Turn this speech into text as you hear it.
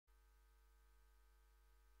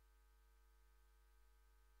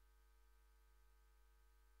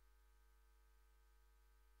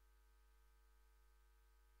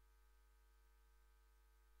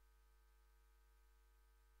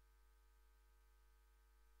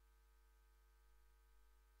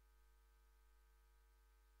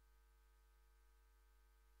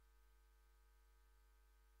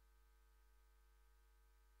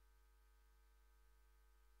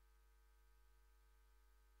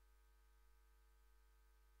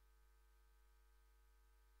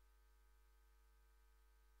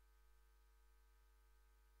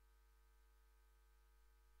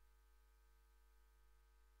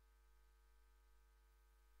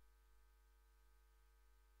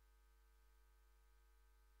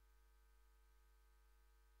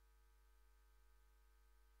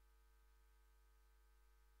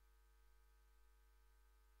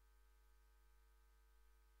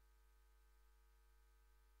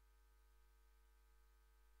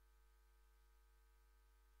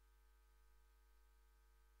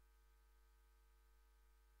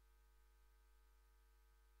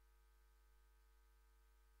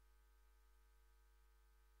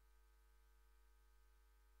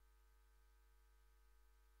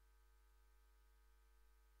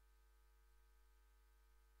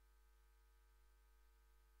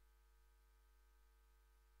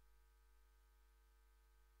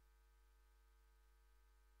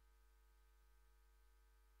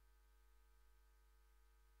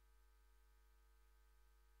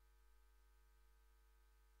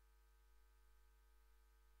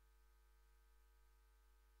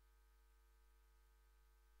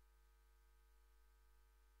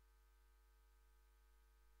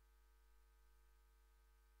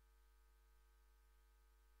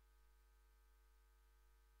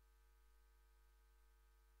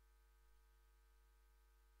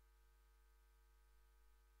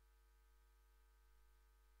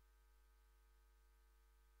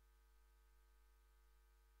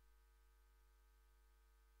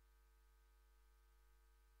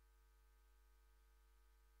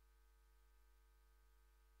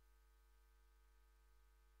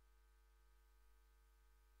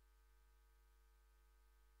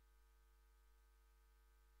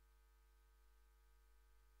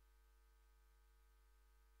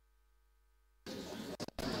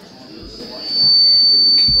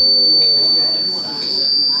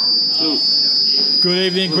Good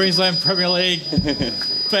evening, Queensland Premier League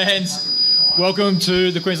fans. Welcome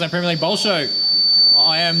to the Queensland Premier League Bowls Show.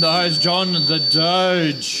 I am the host, John the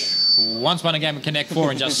Doge. Once won a game of Connect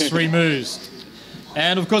 4 in just 3 moves.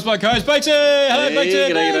 And of course my co-host, Bakesy. Hello,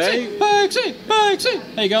 Hey, Bakesy.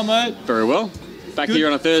 Bakesy. How you going, mate? Very well. Back here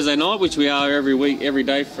on a Thursday night, which we are every week, every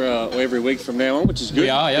day or every week from now on, which is good. We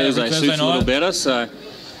are, yeah. Thursday suits a little better, so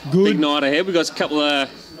good. Big night ahead. We've got a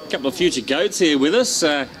couple of future goats here with us.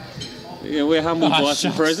 Yeah, we're humbled by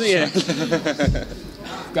some present. Yeah.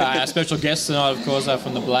 Our special guests tonight, of course, are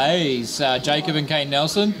from the Blaze, Jacob and Kane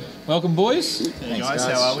Nelson. Welcome, boys. Hey guys,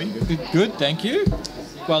 how are we? Good, thank you.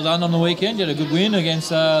 Well done on the weekend. You had a good win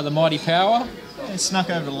against the Mighty Power. It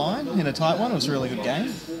snuck over the line in a tight one. It was a really good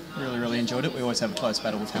game. Really enjoyed it. We always have a close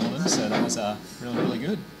battle with Hamilton, so that was really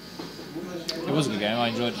good. It was a good game. I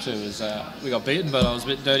enjoyed it too. It was, we got beaten, but I was a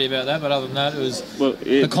bit dirty about that. But other than that, it was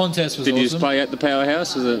the contest was awesome. Did you just play at the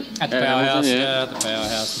Powerhouse? Was it at the Powerhouse? Yeah, at the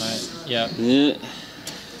Powerhouse, mate.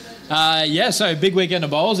 Yeah. So big weekend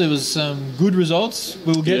of bowls. There was some good results.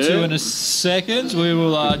 We will get to in a second. We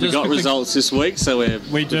will. We got results this week, so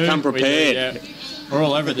we come prepared. We do, yeah. We're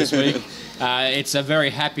all over it this week. It's a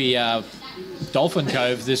very happy Dolphin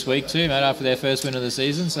Cove this week too, mate, after their first win of the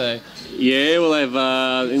season. So yeah, well,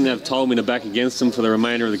 I think they've told me to back against them for the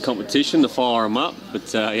remainder of the competition to fire them up, but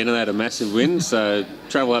they had a massive win. So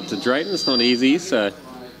travel up to Drayton, it's not easy. So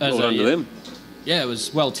well done to them. Yeah, it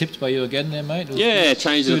was well tipped by you again there, mate.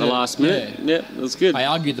 Changed it at the last minute. Yeah, it was good. I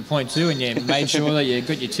argued the point too, and you made sure that you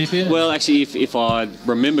got your tip in. Well, actually, if I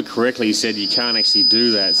remember correctly, you said you can't actually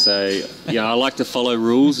do that. So, I like to follow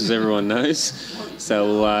rules, as everyone knows.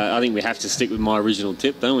 So, I think we have to stick with my original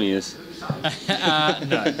tip, don't we? Yes.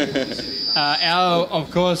 No. Of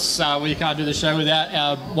course, we can't do the show without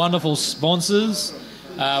our wonderful sponsors,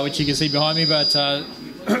 which you can see behind me. But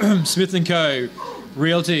Smith & Co.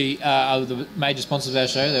 Realty are the major sponsors of our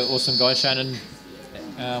show. They're awesome guys, Shannon.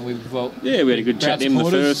 We had a good chat to him the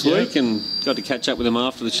first week and got to catch up with him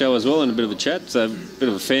after the show as well and a bit of a chat. So a bit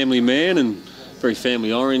of a family man and very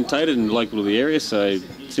family orientated and local to the area. So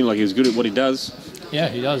it seemed like he was good at what he does. Yeah,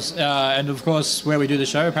 he does. And of course, where we do the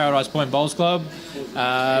show, Paradise Point Bowls Club,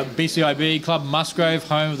 BCIB, Club Musgrave,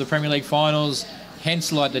 home of the Premier League finals,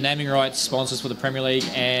 hence like the naming rights sponsors for the Premier League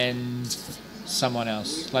and someone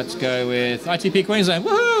else. Let's go with ITP Queensland.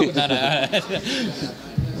 Woohoo! No.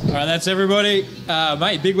 All right, that's everybody.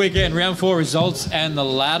 Mate, big weekend, round 4 results and the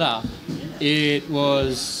ladder. It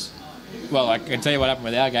was... Well, I can tell you what happened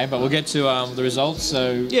with our game, but we'll get to the results.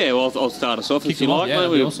 So yeah, well, I'll start us off if you like. Yeah,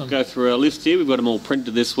 we'll awesome. Go through our list here. We've got them all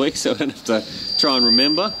printed this week, so I don't have to try and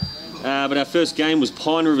remember. But our first game was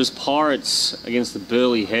Pine Rivers Pirates against the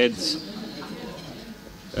Burleigh Heads.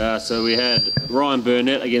 So we had Ryan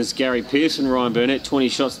Burnett against Gary Pearson. Ryan Burnett, 20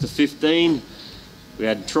 shots to 15. We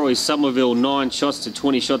had Troy Somerville, 9 shots to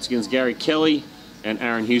 20 shots against Gary Kelly. And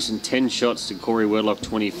Aaron Houston, 10 shots to Corey Wedlock,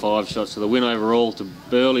 25 shots. So the win overall to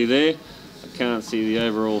Burleigh there. I can't see the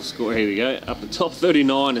overall score. Here we go. Up the top,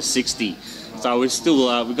 39 to 60. So we're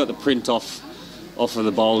still, we've got the print off of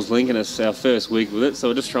the Bowls link, and it's our first week with it. So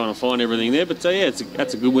we're just trying to find everything there. But that's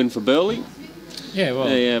a good win for Burleigh. Yeah,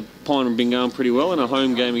 well, Pine have been going pretty well, and a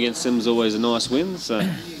home game against them is always a nice win. So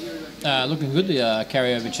looking good, the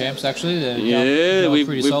carryover champs actually.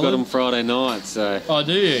 We've got them Friday night. So oh,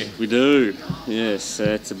 do you? We do. Yes,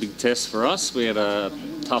 it's a big test for us. We had a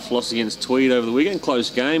tough loss against Tweed over the weekend, close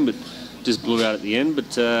game, but just blew out at the end.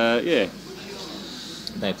 But they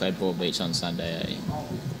played Broadbeach on Sunday.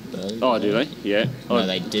 Oh, do they? Yeah. No,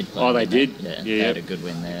 they did. Oh, they did. Yeah, they had a good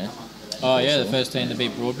win there. Oh yeah, the first team to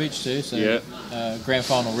beat Broadbeach too. So grand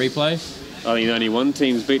final replay. I think only one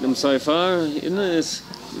team's beaten them so far, isn't it?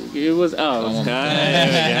 It was there we go.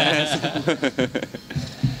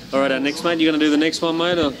 All right, our next mate. You going to do the next one,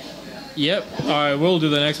 mate? Or? Yep, I will do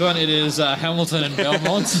the next one. It is Hamilton and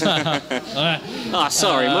Belmont. Sorry,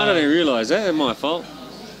 mate. I didn't realise that. It's my fault.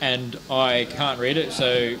 And I can't read it.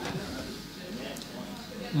 So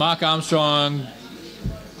Mark Armstrong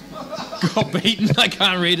got beaten. I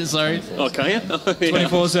can't read it, sorry. Oh, can you?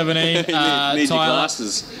 24-17. Need your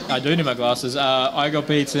glasses. I do need my glasses. I got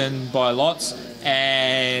beaten by lots,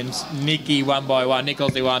 and Nicky won by 1. Nick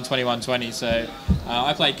Osley won 21-20. So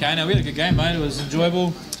I played Kane. We had a good game, mate. It was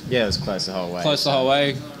enjoyable. Yeah, it was close the whole way. Close the whole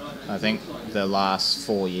way. I think the last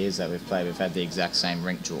 4 years that we've played, we've had the exact same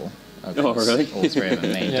rink draw. Oh, really? All three of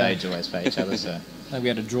them. Me and Dage always play each other, so... I think we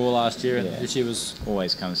had a draw last year, and this year was...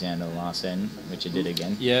 Always comes down to the last end, which it did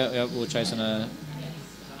again. Yeah, we were chasing the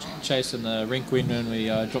rink win, and we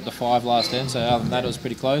dropped the 5 last end, so other than that, it was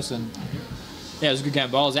pretty close, and yeah, it was a good game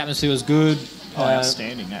of bowls. The atmosphere was good.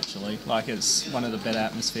 Outstanding, actually. Like, it's one of the better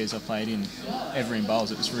atmospheres I've played in ever in bowls.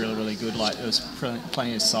 It was really, really good. Like, there was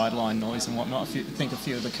plenty of sideline noise and whatnot. I think a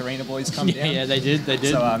few of the Karina boys come down. Yeah, they did.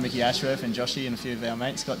 So Mickey Ashworth and Joshy and a few of our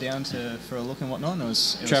mates got down for a look and whatnot. And it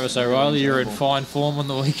was Travis really O'Reilly, you're in enjoyable. fine form on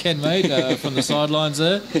the weekend, mate, from the sidelines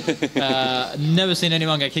there. Never seen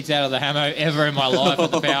anyone get kicked out of the Hamo ever in my life at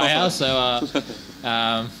the Powerhouse. So,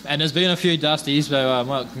 and there's been a few dusties, so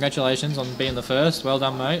well, congratulations on being the first. Well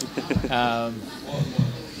done, mate.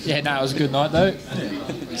 Yeah, no, it was a good night though.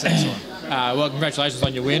 It was excellent. Well, congratulations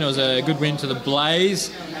on your win. It was a good win to the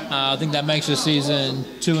Blaze. I think that makes your season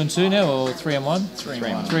 2-2 now, or 3-1.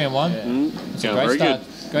 3-1. 3-1. It's a Going great very start.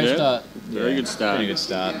 good. Great Yeah. start. Very good start. Pretty good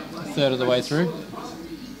start. Third of the way through.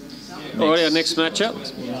 All right, our next matchup.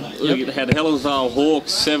 We had Helensvale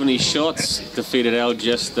Hawks 70 shots, defeated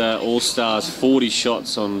Algesta All-Stars 40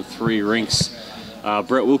 shots on 3 rinks.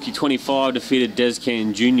 Brett Wilkie 25 defeated Des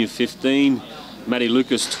Can Jr. 15. Matty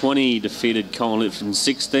Lucas 20 defeated Colin Lipton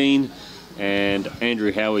 16. And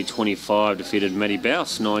Andrew Howie 25 defeated Matty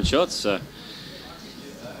Bouse 9 shots. So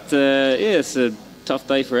it's a tough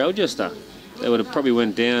day for Algesta. They would have probably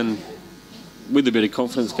went down with a bit of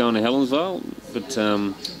confidence going to Helensvale, but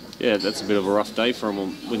yeah, that's a bit of a rough day for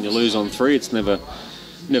them. When you lose on 3, it's never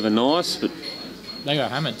nice. But They got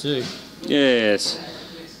hammered too. yes,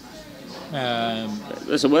 Um,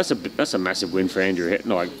 that's a massive win for Andrew.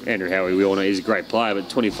 Like Andrew Howie, we all know he's a great player, but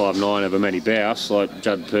 25-9 over Matty Bouse. Like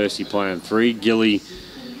Judd Percy playing 3, Gilly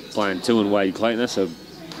playing 2, and Wade Clayton. That's a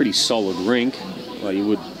pretty solid rink. Like you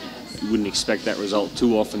wouldn't expect that result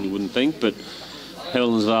too often. You wouldn't think, but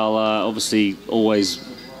Helensvale obviously always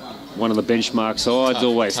one of the benchmark sides.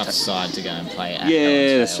 Always tough side to go and play at. Yeah,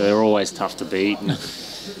 Helensvale. so they're always tough to beat. And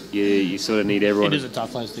you sort of need everyone. it is a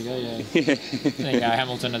tough place to go, yeah. I think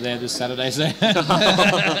Hamilton are there this Saturday, so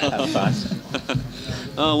Have fun.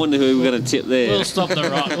 Oh, I wonder who we're going to tip there. we'll stop the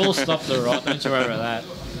rot. Don't you worry about that.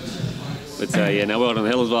 But yeah, no, well done,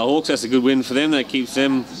 Helensvale Hawks. That's a good win for them. That keeps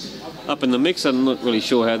them up in the mix. I'm not really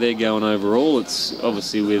sure how they're going overall. It's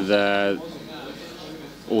obviously with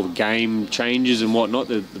all the game changes and whatnot.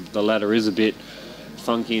 The ladder is a bit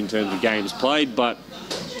funky in terms of games played, but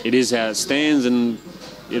it is how it stands, and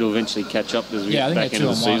it'll eventually catch up as we Yeah, I get think back they're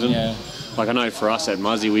into the 2-1, season. yeah. Like I know for us at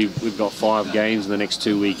Muzzy, we've got 5 games in the next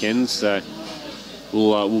 2 weekends, so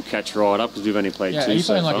we'll catch right up because we've only played Yeah, 2 are you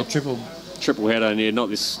so playing far. like a triple? Header, yeah, not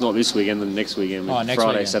this weekend, the next weekend. Oh, next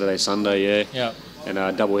Friday, weekend. Saturday, Sunday, yeah. Yeah.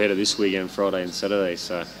 And double header this weekend, Friday and Saturday.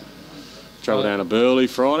 So travel down to Burleigh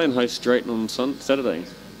Friday and host Drayton on Saturday.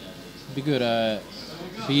 Be good.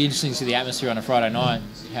 Be interesting to see the atmosphere on a Friday night,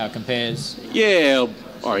 how it compares. Yeah,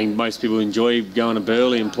 I think most people enjoy going to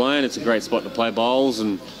Burleigh and playing. It's a great spot to play bowls,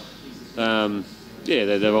 and yeah,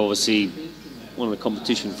 they're obviously one of the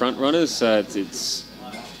competition front runners. So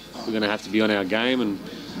we're going to have to be on our game. And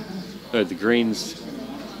heard the greens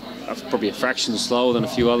are probably a fraction slower than a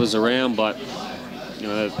few others around, but you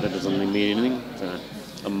know that doesn't really mean anything.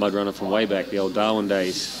 It's a mud runner from way back, the old Darwin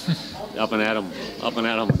days. Up and at 'em.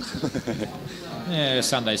 Yeah,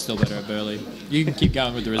 Sunday's still better at Burleigh. You can keep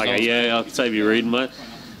going with the results. Okay, yeah, I'll save you reading, mate.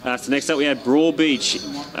 So next up we had Broadbeach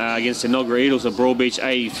against the Enoggera Eagles. So Broadbeach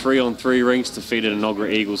 83 on 3 rings, defeated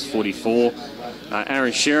Enoggera Eagles 44.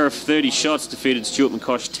 Aaron Sheriff 30 shots, defeated Stuart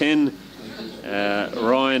McCosh 10.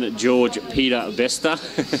 Ryan George Peter Bester,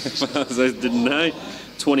 for those that didn't know,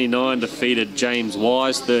 29 defeated James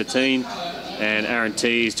Wise 13. And Aaron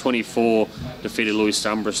Tees 24 defeated Louis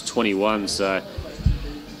Stumbris 21. So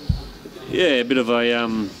yeah, a bit of a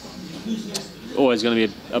always going to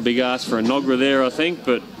be a big ask for Enoggera there, I think.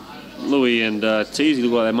 But Louis and Teesy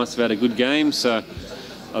look like they must have had a good game. So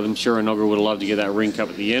I'm sure Enoggera would have loved to get that rink up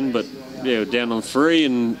at the end. But yeah, we're down on 3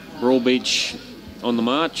 and Broadbeach on the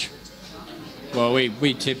march. Well,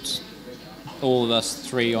 we tipped all of us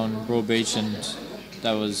 3 on Broadbeach, and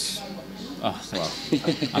that was. Oh, well,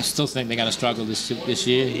 I still think they're going to struggle this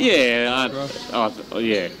year. Yeah,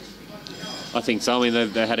 yeah, I think so. I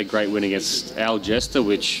mean, they had a great win against Algesta,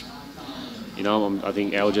 which, you know, I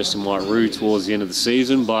think Algesta might rue towards the end of the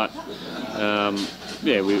season. But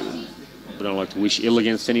yeah, we don't like to wish ill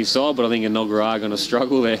against any side, but I think Enoggera are going to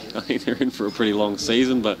struggle. I think they're in for a pretty long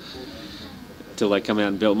season, but until they come out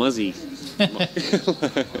and belt Muzzy.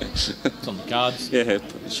 It's on the cards. Yeah,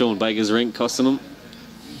 Sean Baker's rink costing them.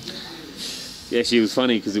 Yeah, she was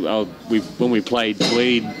funny because when we played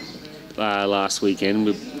Tweed last weekend,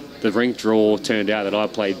 the rink draw turned out that I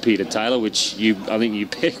played Peter Taylor, which I think you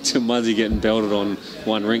picked to Muzzy getting belted on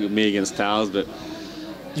one rink with me against Towers, but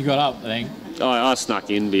You got up, I think. I snuck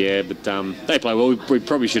in, yeah, but they play well. We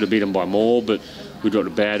probably should have beat them by more, but we dropped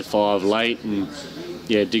a bad 5 late, and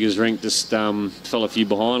Yeah, Diggers Rink just fell a few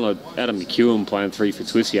behind. Like Adam McEwen playing 3 for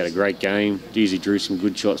Twist. He had a great game. He drew some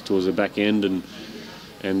good shots towards the back end.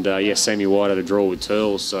 And Sammy White had a draw with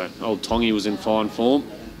Turles. So old Tongy was in fine form.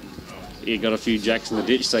 He got a few jacks in the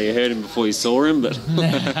ditch, so you heard him before you saw him. But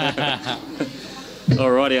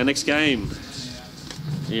alrighty, our next game.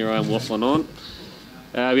 Here I am waffling on.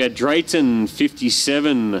 We had Drayton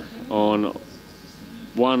 57 on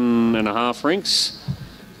 1.5 rinks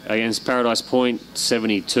against Paradise Point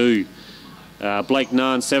 72. Blake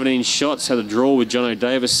Nunn 17 shots, had a draw with Jono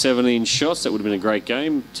Davis 17 shots. That would have been a great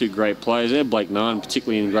game. Two great players there. Blake Nunn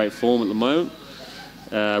particularly in great form at the moment.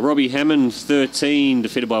 Robbie Hammond 13,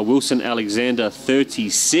 defeated by Wilson Alexander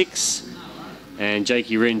 36. And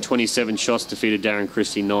Jakey Wren 27 shots, defeated Darren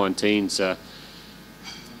Christie 19. So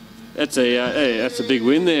that's a big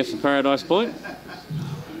win there for Paradise Point.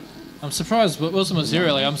 I'm surprised, but Wilson was here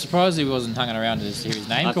early. I'm surprised he wasn't hanging around to hear his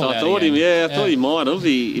name called out. I thought he might have.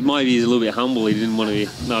 He might be a little bit humble. He didn't want to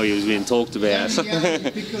know he was being talked about.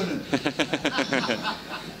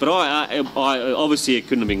 But I obviously it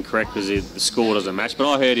couldn't have been correct because the score doesn't match.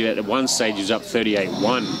 But I heard at one stage he was up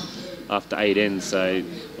 38-1 after 8 ends. So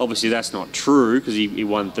obviously that's not true because he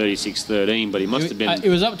won 36-13. But he must have been. It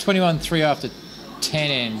was up 21-3 after 10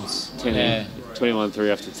 ends. 10 ends.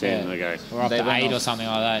 21-3 after 10, okay. Or after 8 or something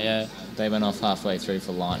like that, yeah. They went off halfway through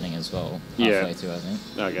for Lightning as well. Halfway through, I think.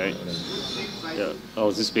 Okay. Yeah, I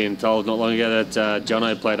was just being told not long ago that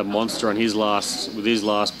Jono played a monster on his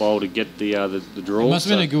last bowl to get the draw. It must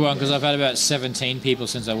have been a good one because I've had about 17 people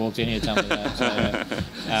since I walked in here tell me that. So,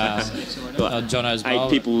 Jono's bowl. 8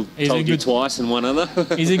 people told you twice and one other.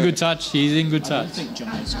 He's in good touch. I don't think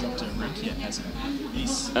Jono's dropped a rink yet, has he?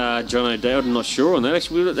 Jono Dowd, I'm not sure on that.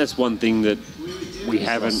 Actually, that's one thing that we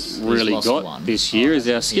haven't really got this year is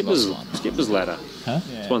our skipper's ladder. Huh?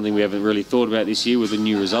 It's one thing we haven't really thought about this year with the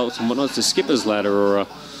new results and whatnot. It's a skipper's ladder or a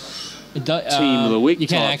team of the week. You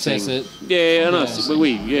can't access thing. it. Yeah, I know. But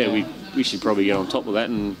we should probably get on top of that,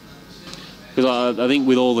 and because I think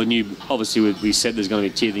with all the new, obviously we said there's going to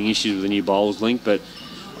be teething issues with the new bowls link, but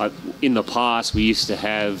in the past we used to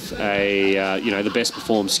have the best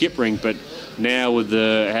performed skip rink, but now with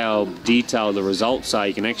how detailed the results are,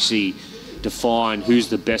 you can actually define who's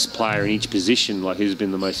the best player in each position, like who's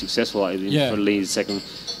been the most successful, for lead second.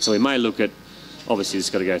 So we may look at, obviously it's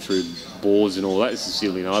got to go through boards and all that, this is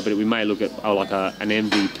silly, but we may look at an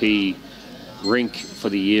MVP rink for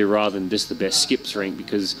the year rather than just the best skips rink,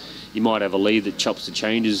 because you might have a lead that chops and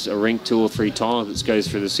changes a rink 2 or 3 times, that goes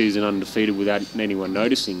through the season undefeated without anyone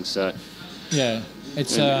noticing. So yeah.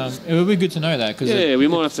 It's it would be good to know that, because we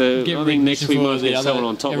might have to. I think next week we might get someone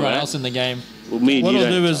on top of that. Everyone else in the game. Well, we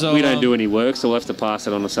don't do any work, so we'll have to pass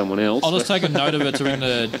it on to someone else. I'll just take a note of it to ring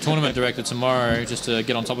the tournament director tomorrow, just to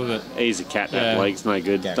get on top of it. He's a cat. That Blake's no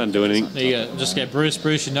good. Doesn't do anything. There you go. Just get Bruce.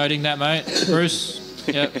 Bruce, you're noting that, mate. Bruce.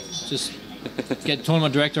 Yep. Just get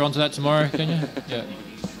tournament director onto that tomorrow, can you? Yeah.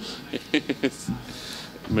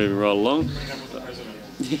 Moving right along.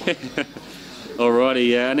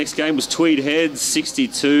 Alrighty, our next game was Tweed Heads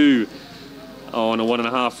 62 on a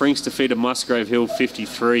 1.5 rinks, defeated Musgrave Hill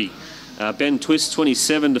 53. Ben Twist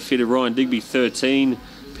 27, defeated Ryan Digby 13.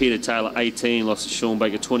 Peter Taylor 18, lost to Sean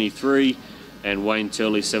Baker 23. And Wayne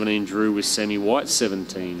Turley 17 drew with Sammy White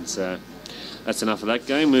 17. So that's enough of that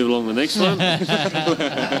game. Move along to the next one.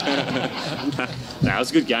 No, it was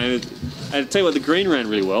a good game. And to tell you what, the green ran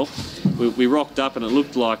really well. We rocked up and it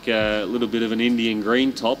looked like a little bit of an Indian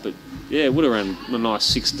green top, but yeah, it would have run a nice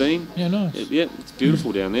 16. Yeah, nice. It's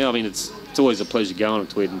beautiful down there. I mean, it's always a pleasure going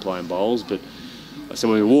to Tweed and playing bowls, but so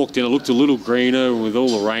when we walked in, it looked a little greener with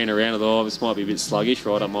all the rain around it. Oh, this might be a bit sluggish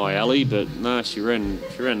right up my alley, but no, she ran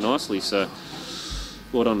nicely. So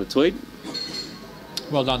well done to Tweed.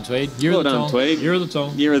 Well done, Tweed. Year of the Tong. Tweed. Year of the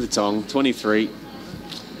Tong. Year of the Tong, 23.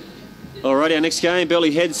 Alrighty, our next game,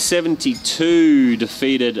 Burleigh Heads 72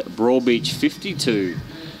 defeated Broadbeach 52.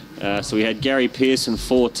 So we had Gary Pearson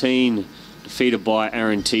 14, defeated by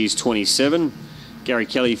Aaron Tees 27. Gary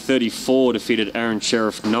Kelly 34, defeated Aaron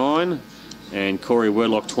Sheriff 9. And Corey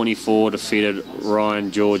Wedlock 24, defeated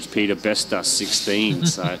Ryan George Peter Besta 16.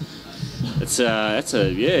 So that's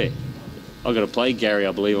I've got to play Gary,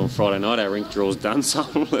 I believe, on Friday night. Our rink draw's done, so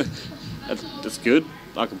that's good.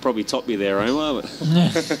 I can probably top you there, Omar. But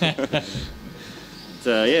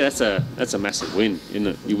that's a massive win, isn't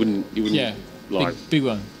it? You wouldn't big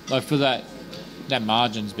one. Like for that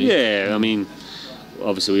margin's big. Yeah, I mean,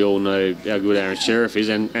 obviously we all know how good Aaron Sheriff is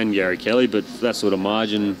and Gary Kelly, but that sort of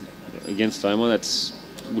margin against Omar,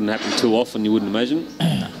 wouldn't happen too often, you wouldn't imagine.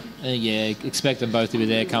 Expect them both to be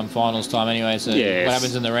there come finals time anyway, so what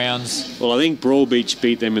happens in the rounds? Well, I think Broadbeach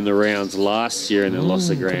beat them in the rounds last year and then lost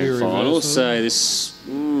the grand final, so this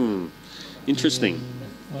Interesting.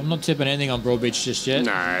 I'm not tipping anything on Broadbeach just yet.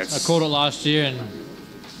 No, I called it last year, and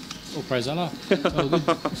all praise Allah. All good.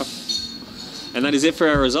 And that is it for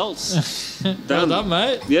our results. Well done,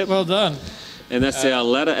 mate. Yep. Well done. And that's our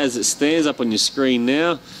ladder as it stands up on your screen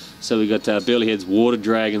now. So we got Burleigh Heads Water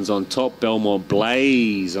Dragons on top, Belmont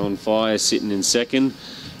Blaze on fire sitting in second,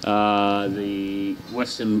 the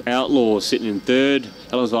Western Outlaws sitting in third,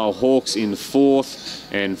 Helensvale Hawks in fourth,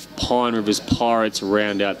 and Pine Rivers Pirates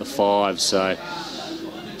round out the five. So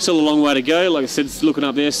still a long way to go. Like I said, looking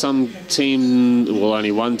up there, some team, well,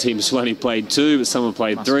 only one team's only played two, but some have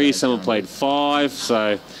played three, some have played five.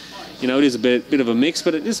 So, you know, it is a bit of a mix,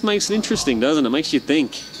 but it just makes it interesting, doesn't it? Makes you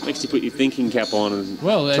think. Makes you put your thinking cap on and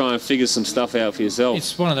try and figure some stuff out for yourself.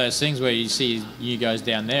 It's one of those things where you see you guys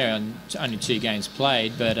down there and only 2 games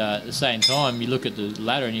played, but at the same time, you look at the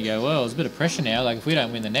ladder and you go, well, there's a bit of pressure now. Like, if we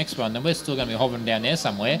don't win the next one, then we're still going to be hovering down there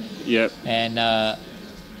somewhere. Yep. And,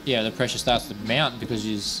 the pressure starts to mount because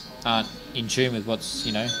you aren't in tune with what's,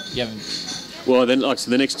 you haven't... Well, then, like, so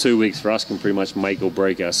the next 2 weeks for us can pretty much make or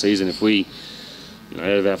break our season. If we... out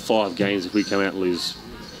of our 5 games, if we come out and lose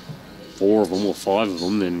 4 of them or 5 of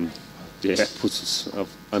them, then it puts us up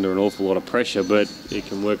under an awful lot of pressure. But it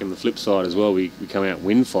can work on the flip side as well. We come out and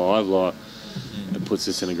win 5, like it puts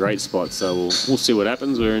us in a great spot. So we'll see what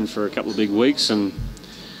happens. We're in for a couple of big weeks, and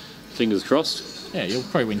fingers crossed. Yeah, you'll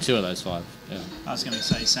probably win 2 of those 5. Yeah. I was going to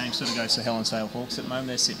say, same sort of goes to Helensvale Hawks at the moment.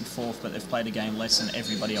 They're sitting 4th, but they've played a game less than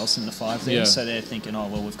everybody else in the 5 there. Yeah. So they're thinking, oh,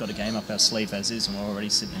 well, we've got a game up our sleeve as is, and we're already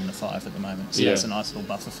sitting in the 5 at the moment. So that's a nice little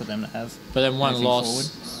buffer for them to have. But then one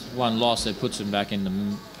loss, it puts them back in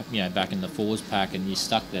the, back in the fours pack, and you're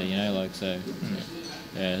stuck there, so.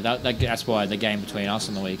 Yeah, that's why the game between us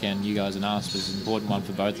on the weekend, you guys and us, was an important one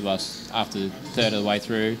for both of us. After the third of the way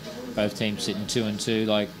through, both teams sitting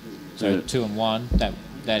 2-2, 2-1.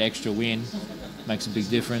 That extra win makes a big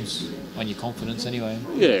difference on your confidence anyway.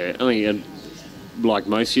 Yeah, I mean, like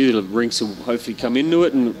most of you, the rinks will hopefully come into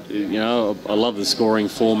it, and I love the scoring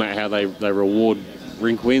format, how they reward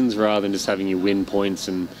rink wins rather than just having you win points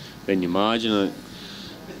and then your margin. I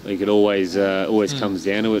think it always comes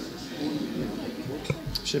down to it.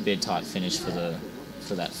 Should be a tight finish for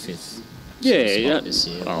that 5th. Yeah. This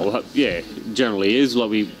year. Oh, well, yeah, generally is.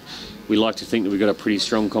 Like we like to think that we've got a pretty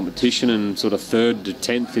strong competition, and sort of 3rd to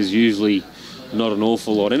 10th is usually not an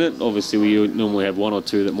awful lot in it. Obviously, we normally have 1 or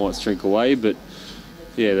 2 that might shrink away, but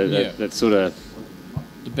that sort of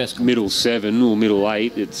the best middle 7 or middle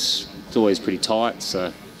 8, it's always pretty tight.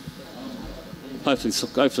 So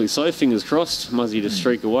hopefully so. Fingers crossed. Muzzy just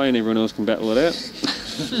streak away, and everyone else can battle it out.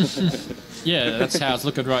 Yeah, that's how it's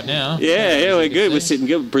looking right now. Yeah, we're good. We're sitting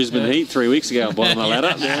good with Brisbane Heat 3 weeks ago, bottom of the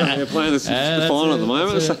ladder. Now we're playing the final at the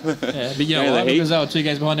moment. But you know what? Because they were 2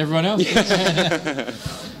 games behind everyone else.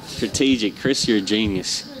 Strategic. Chris, you're a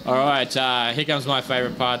genius. All right, here comes my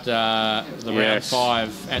favourite part, the round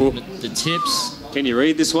 5. And the tips. Can you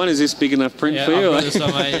read this one? Is this big enough print for you? I've got this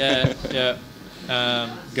on, mate. Yeah.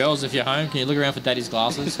 Girls, if you're home, can you look around for Daddy's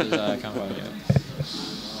glasses? Because I can't find it.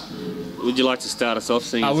 Would you like to start us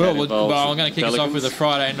off? I will. Well, I'm going to kick us off with a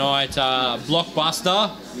Friday night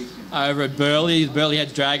blockbuster over at Burleigh. Burleigh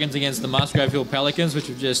Heads Dragons against the Musgrave Hill Pelicans, which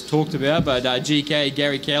we've just talked about. But GK,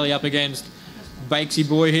 Gary Kelly up against Bakesy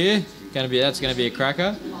Boy here. That's going to be a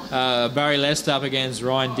cracker. Barry Lester up against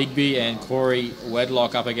Ryan Digby, and Corey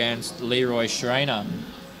Wedlock up against Leroy Schreiner.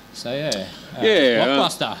 So,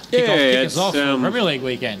 blockbuster. Kick us off for Premier League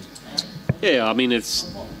weekend. Yeah, I mean,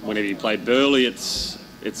 it's whenever you play Burleigh, it's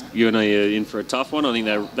you're in for a tough one. I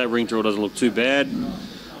think that ring draw doesn't look too bad.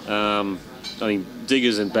 I think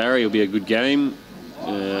Diggers and Barry will be a good game.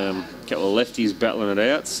 A couple of lefties battling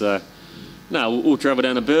it out. So, no, we'll travel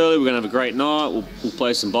down to Burleigh. We're going to have a great night. We'll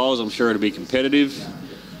play some bowls. I'm sure it'll be competitive.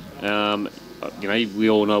 We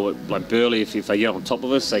all know what Burleigh, if they get on top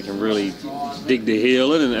of us, they can really dig the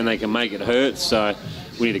heel in, and they can make it hurt. So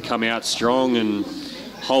we need to come out strong and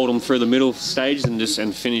hold them through the middle stages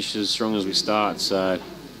and finish as strong as we start. So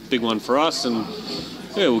big one for us, and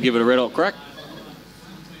we'll give it a red hot crack.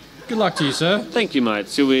 Good luck to you, sir. Thank you, mate.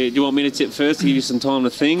 Do you want me to tip first to give you some time to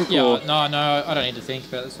think? Yeah, no, I don't need to think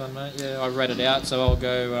about this one, mate. Yeah, I read it out, so I'll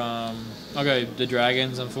go the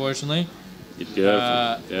Dragons, unfortunately.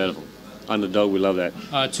 Beautiful. Underdog, we love that.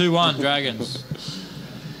 2-1 Dragons.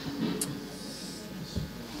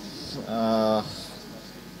 I'll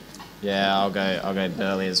go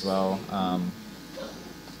Burleigh as well. I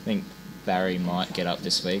think Barry might get up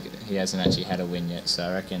this week. He hasn't actually had a win yet, so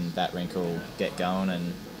I reckon that rink will get going,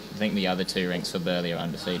 and I think the other 2 rinks for Burleigh are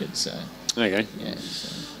undefeated. So okay. Yeah.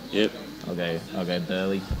 So yep. I'll go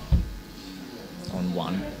Burleigh on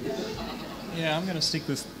 1. Yeah, I'm going to stick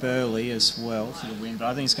with Burleigh as well for the win, but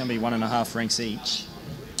I think it's going to be 1.5 rinks each.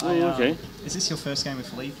 Okay. Is this your first game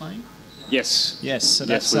with Lee playing? Yes. Yes, so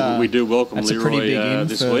Yes, that's... we do welcome that's a pretty big Leroy in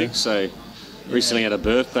this for- week. So recently had a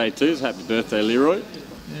birthday too. So happy birthday, Leroy.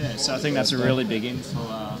 Yeah, so I think that's a really big in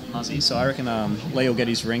for Muzzy. So I reckon Lee will get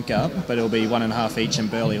his rink up, but it'll be 1.5 each, and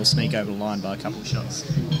Burleigh will sneak over the line by a couple of shots.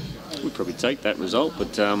 We'd probably take that result,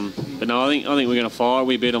 but no, I think we're going to fire.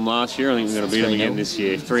 We beat them last year. I think we're going to beat them again this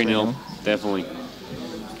year. 3-0, definitely.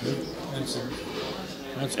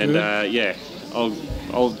 That's And good. yeah,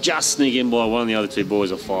 I'll just sneak in by one. The other two boys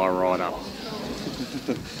will fire right up.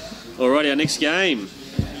 Alrighty, our next game.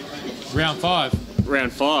 Round 5.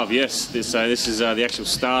 Round 5, yes. This is the actual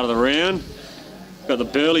start of the round. Got the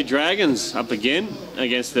Burleigh Dragons up again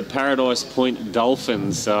against the Paradise Point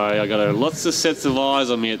Dolphins. So I got lots of sets of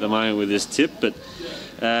eyes on me at the moment with this tip, but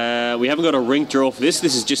we haven't got a rink draw for this.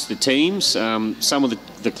 This is just the teams. Some of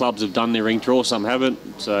the clubs have done their rink draw, some haven't,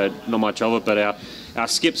 so not much of it. But our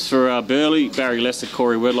skips for Burleigh, Barry Lester,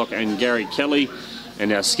 Corey Wedlock and Gary Kelly.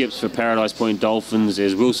 And our skips for Paradise Point Dolphins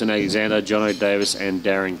is Wilson Alexander, Jono Davis and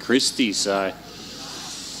Darren Christie. So,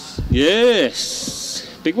 yes,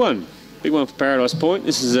 big one. Big one for Paradise Point.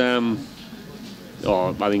 This is, I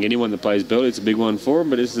think anyone that plays Burleigh, it's a big one for them,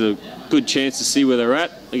 but this is a good chance to see where they're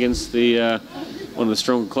at against the one of the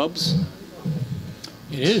stronger clubs.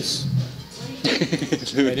 It is.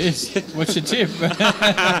 It is. What's your tip?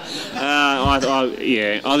 I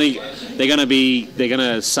think they're going to be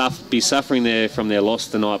suffering there from their loss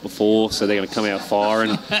the night before, so they're going to come out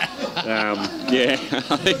firing.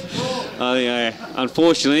 I think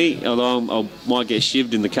unfortunately, although I might get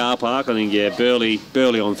shivved in the car park, I think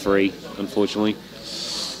Burleigh on 3, unfortunately.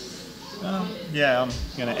 Yeah, I'm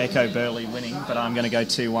going to echo Burleigh winning, but I'm going to go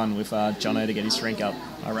 2-1 with Jono to get his rink up.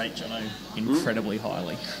 I rate Jono incredibly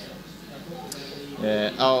highly.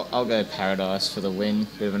 Yeah, I'll go Paradise for the win.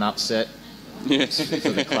 Bit of an upset for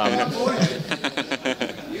the club.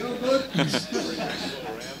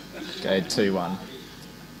 Go 2-1.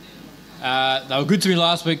 They were good to me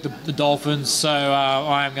last week, the Dolphins, so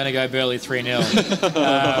I am going to go Burleigh 3-0.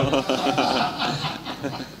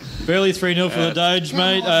 Burleigh 3-0 for the Doge,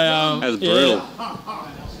 mate. That's brutal.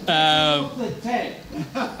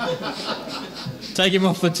 Take him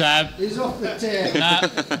off the tab. He's off the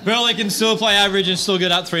tab. Burleigh can still play average and still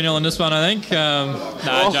get up 3-0 in this one, I think.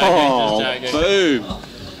 Joking, just joking. Boom.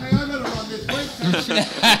 Hey, I'm going to run this week.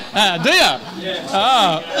 Do you? Yeah.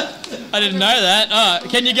 Oh, I didn't know that.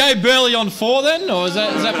 Can you go Burleigh on 4 then, or is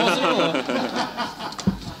that possible? Or?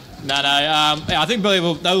 No. I think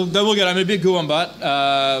Burleigh they will get home. It'll be a good one, but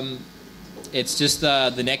it's just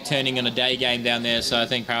the neck turning in a day game down there, so I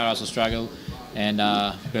think Paradise will struggle. And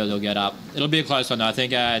Burleigh will get up. It'll be a close one, though. I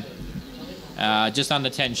think just under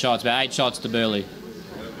 10 shots, about 8 shots to Burleigh.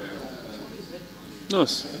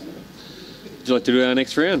 Nice. Would you like to do our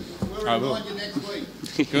next round? I will. Remind you next week.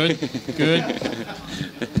 Good.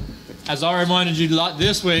 As I reminded you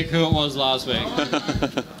this week who it was last week.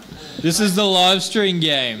 This is the live stream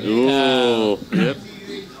game. Ooh, yep.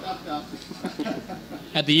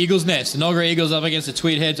 At the Eagles' Nest. The Nogra Eagles up against the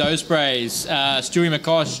Tweed Heads Ospreys. Stewie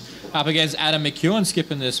McCosh up against Adam McEwen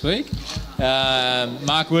skipping this week.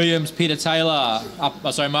 Mark Williams and Peter Taylor, and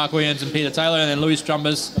then Louis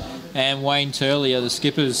Strumbus and Wayne Turley are the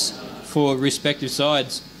skippers for respective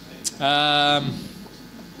sides. A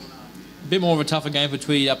bit more of a tougher game for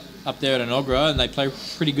Tweed up there at Enoggera, and they play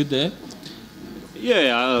pretty good there.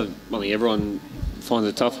 Yeah, I think everyone finds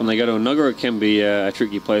it tough when they go to Enoggera. It can be a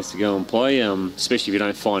tricky place to go and play, especially if you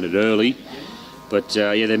don't find it early. But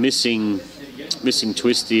they're missing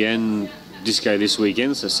Twisty and Disco this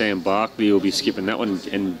weekend, so Sam Barkley will be skipping that one,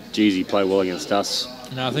 and Jeezy play well against us.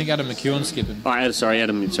 No, I think Adam McEwen's skipping.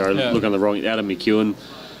 Look on the wrong. Adam McEwen.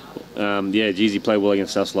 Jeezy played well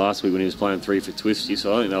against us last week when he was playing 3 for Twisty,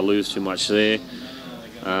 so I think they'll lose too much there.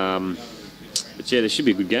 But yeah, there should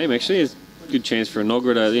be a good game actually. It's a good chance for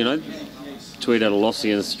Enoggera to, Tweed had a loss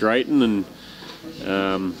against Drayton, and it's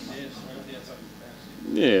going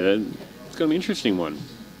to be an interesting one.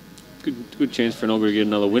 Good chance for Enoggera to get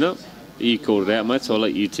another winner. You called it out, mate, so I'll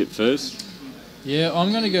let you tip first. Yeah,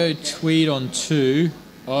 I'm going to go Tweed on 2.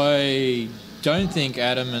 I don't think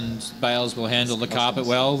Adam and Bales will handle the carpet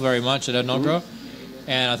very much at Enoggera,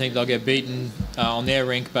 and I think they'll get beaten on their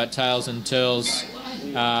rink. But Tails and Turls,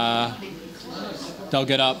 they'll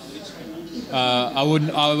get up. I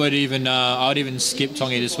would even skip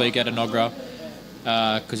Tongi this week at Enoggera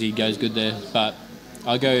because he goes good there. But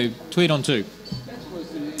I'll go Tweed on 2.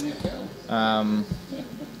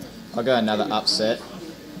 I'll go another upset.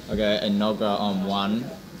 I'll go Enoggera on 1.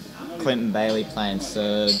 Clinton Bailey playing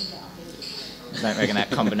 3rd. don't reckon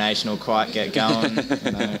that combination will quite get going.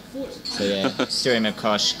 You know. So yeah, Stewie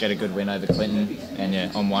McCosh get a good win over Clinton, and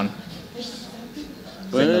yeah, on 1.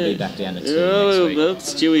 Then they'll be back down to 2 next week. Well,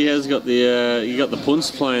 Stewie has got the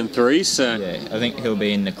punts playing 3, so Yeah, I think he'll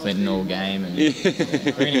be in the Clinton all game, and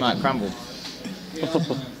really might crumble.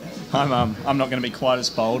 I'm not going to be quite as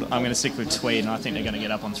bold. I'm going to stick with Tweed, and I think they're going to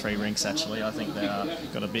get up on 3 rinks. Actually, I think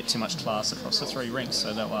they've got a bit too much class across the 3 rinks,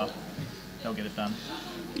 so they'll get it done.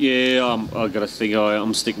 yeah, I've got to think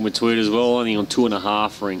I'm sticking with Tweed as well. I think on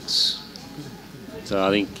 2.5 rinks. So I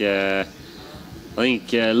think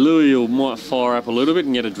Louisville might fire up a little bit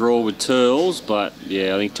and get a draw with Turles, but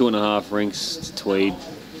yeah, I think 2.5 rinks to Tweed.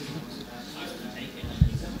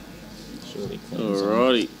 Surely Clinton's on.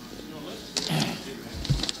 Alrighty.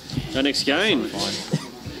 Our next game.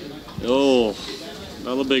 Oh,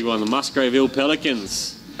 another big one. The Musgraveville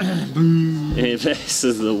Pelicans. Yeah,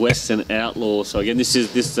 versus the Western Outlaws. So again,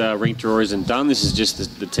 this rink draw isn't done. This is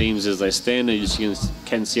just the teams as they stand, as you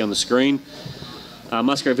can see on the screen.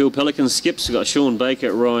 Musgraveville Pelicans skips. We've got Sean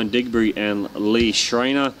Baker, Ryan Digbury and Lee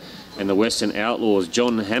Schreiner. And the Western Outlaws,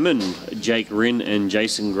 John Hammond, Jake Rinn and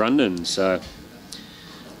Jason Grunden. So,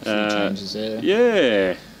 Changes there.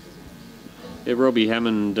 yeah, Robbie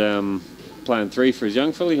Hammond playing 3 for his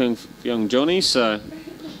young fella, young Johnny. So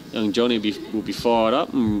young Johnny will be fired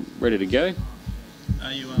up and ready to go.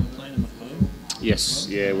 Are you playing in the pool? Yes,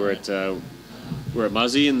 yeah, we're at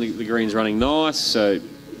Muzzy and the green's running nice. So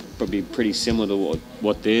probably pretty similar to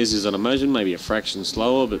what theirs is, I'd imagine. Maybe a fraction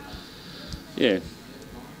slower, but yeah,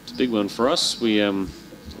 it's a big one for us.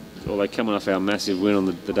 Although coming off our massive win on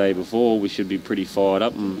the day before, we should be pretty fired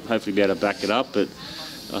up and hopefully be able to back it up. But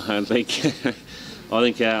I think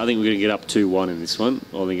we're going to get up 2-1 in this one.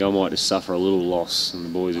 I think I might just suffer a little loss, and the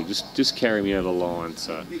boys will just carry me over the line.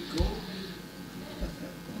 So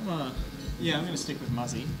Yeah, I'm going to stick with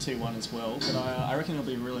Muzzy, 2-1 as well. But I reckon it'll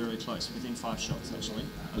be really, really close, within 5 shots actually.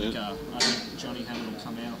 I think Johnny Hammond will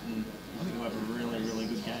come out, and I think we'll have a really, really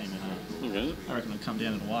good game. And okay. I reckon it'll come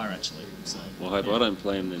down to the wire actually. So, Well, I hope I don't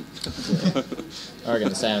play him then. I reckon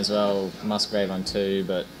the same as well. Musgrave on 2,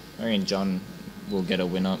 but I reckon John will get a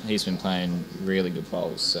win up. He's been playing really good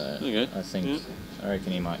bowls, so Okay. I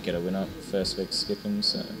reckon he might get a win up first week skipping.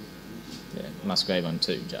 So yeah, Musgrave on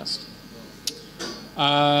 2 just.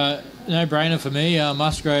 No brainer for me.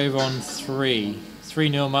 Musgrave on 3.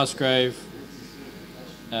 3-0 Musgrave.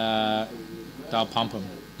 They'll pump him.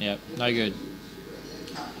 Yep, no good.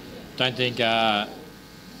 Don't think. Yeah,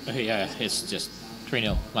 it's just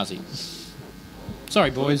 3-0 Muzzy. Sorry,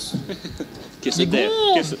 boys. Kiss of death.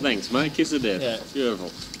 Kiss it. Thanks, mate. Kiss of death. Yeah. Beautiful.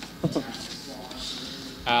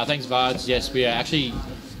 Thanks, Vards. Yes, we are actually.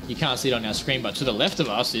 You can't see it on our screen, but to the left of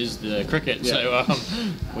us is the cricket. Yeah. So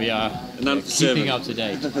we are keeping up to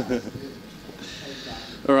date.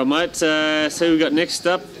 All right, mate. So we got next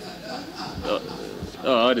up.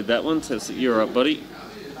 Oh, I did that one. So you're up, buddy.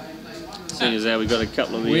 Seeing as how we got a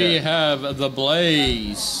couple of the. We have the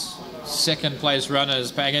Blaze, second place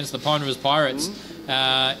runners against the Pine Rivers Pirates.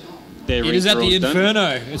 It is at the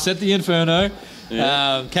Inferno. It's at the Inferno.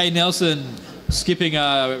 Yeah. Kane Nelson skipping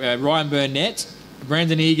Ryan Burnett.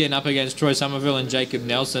 Brandon Egan up against Troy Somerville, and Jacob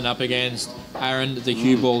Nelson up against Aaron the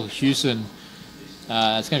Hugh Ball Hewson.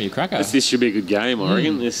 It's going to be a cracker. This should be a good game, I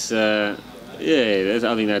reckon. This, I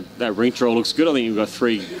think that rink draw looks good. I think you've got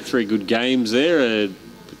three good games there,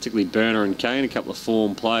 particularly Burner and Kane, a couple of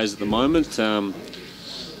form players at the moment. It's going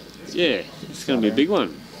to be a big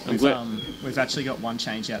one. We've actually got one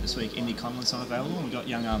change out this week. Indy Conlon's not available. We've got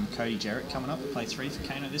young Cody Jarrett coming up to play 3 for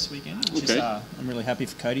Kano this weekend. Which is, I'm really happy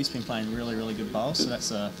for Cody. He's been playing really, really good bowls, so that's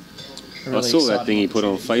a really I saw that thing he put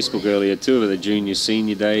on Facebook earlier too, with the junior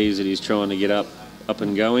senior days that he's trying to get up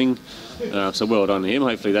and going. So well done to him.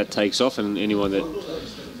 Hopefully that takes off, and anyone that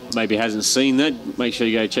maybe hasn't seen that, make sure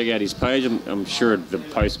you go check out his page. I'm sure the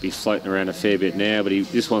post will be floating around a fair bit now, but he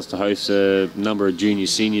just wants to host a number of junior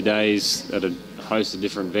senior days at a host of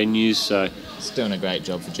different venues. So he's doing a great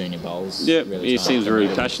job for junior bowls. Yeah, really he seems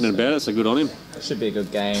really passionate about it, so good on him. Should be a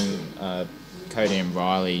good game. Cody and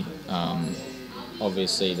Riley,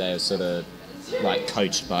 obviously they were sort of like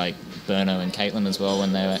coached by Berno and Caitlin as well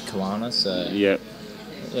when they were at Kawana. So yeah,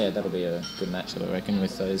 that'll be a good matchup, I reckon,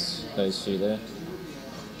 with those two there.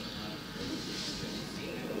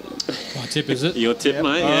 My tip, is it? Your tip,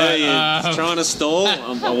 mate. Yeah, you're trying to stall.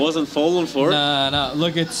 I wasn't falling for it. No.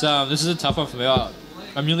 Look, it's this is a tough one for me.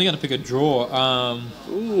 I'm really going to pick a draw.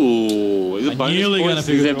 Ooh, is it bonus points?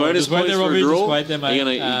 Is there bonus points for a draw? Just wait there, mate. Are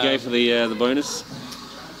you going to go for the bonus?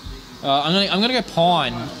 I'm going to go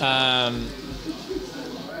Pine.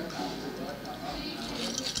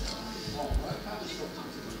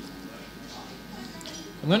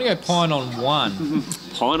 I'm going to go Pine on 1.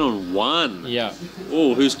 Pine on 1. Yeah.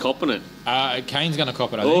 Oh, who's copping it? Kane's going to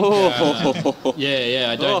cop it, I think. Oh.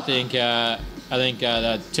 Yeah. I don't think... I think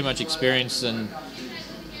they're too much experience and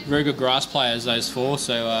very good grass players, those 4.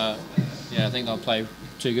 So, I think they'll play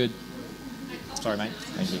too good. Sorry, mate.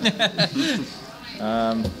 Thank you.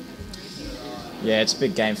 It's a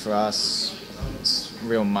big game for us. It's a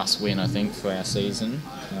real must-win, I think, for our season.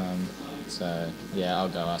 I'll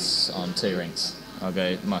go us on 2 rinks. I'll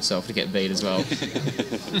go myself to get beat as well.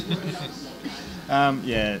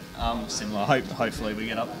 Similar. Hopefully we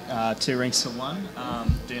get up 2 rinks to 1.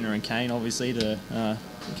 Duna and Kane, obviously, to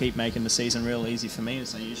keep making the season real easy for me,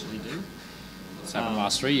 as they usually do. It's happened the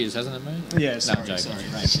last 3 years, hasn't it, mate? Yeah, sorry, joking.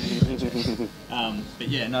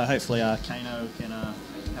 Hopefully Kano can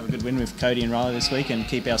have a good win with Cody and Riley this week and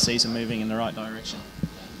keep our season moving in the right direction.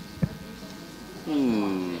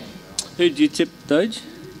 Who did you tip, Doge?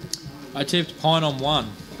 I tipped Pine on 1.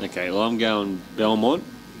 Okay, well, I'm going Belmont.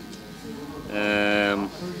 I'm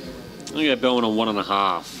going to go Belmont on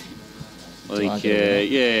 1.5. I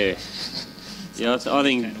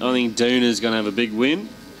think Duna's going to have a big win.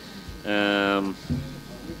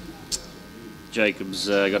 Jacob's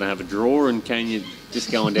going to have a draw, and Kane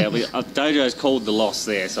just going down. Dojo's called the loss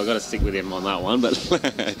there, so I've got to stick with him on that one. But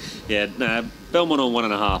Belmont on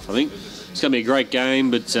 1.5. I think it's going to be a great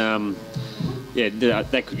game, but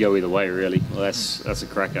that could go either way, really. Well, that's a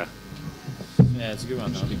cracker. Yeah, it's a good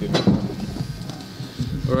one. That'll be good.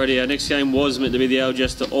 Alrighty, our next game was meant to be the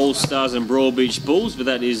Algester All-Stars and Broadbeach Bulls, but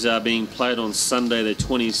that is being played on Sunday the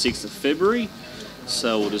 26th of February.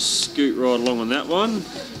 So we'll just scoot right along on that one.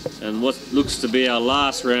 And what looks to be our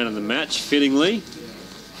last round of the match, fittingly,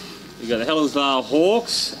 we've got the Helensvale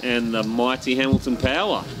Hawks and the mighty Hamilton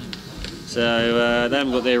Power. So they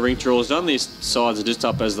haven't got their rink draws done. These sides are just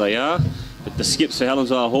up as they are. But the skips for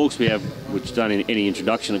Helensvale Hawks, we have, which don't need any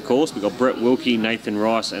introduction, of course. We've got Brett Wilkie, Nathan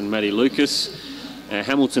Rice and Matty Lucas.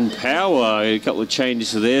 Hamilton Power, a couple of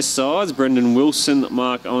changes to their sides. Brendan Wilson,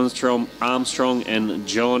 Mark Armstrong and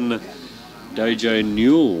John Dojo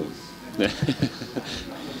Newell.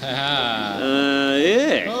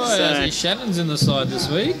 I see Shannon's in the side this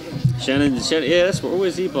week. Shannon,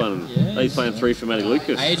 where's he playing? Yeah, he's playing 3 for Matty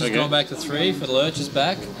Lucas. Age has gone back to 3 for Lurch is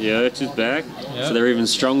back. Yeah, Lurch is back. Yep. So they're even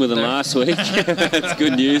stronger than last week. That's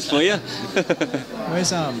good news for you.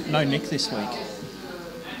 Where's no Nick this week?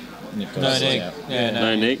 No Nick. Yeah,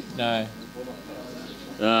 no Nick? No.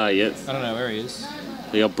 Yeah. I don't know where he is.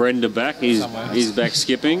 They got Brenda back. He's back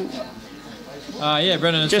skipping.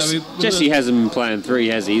 Brendan. Jesse hasn't been playing 3,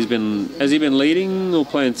 has he? Has he been leading or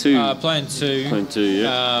playing 2? Playing 2. Playing 2,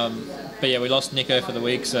 yeah. We lost Nico for the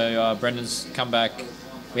week, so Brendan's come back.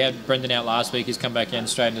 We had Brendan out last week. He's come back in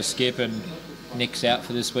straight into skip, and Nick's out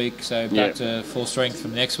for this week, so back to full strength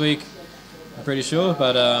from next week. I'm pretty sure,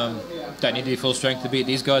 but don't need to be full strength to beat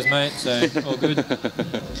these guys, mate. So all good.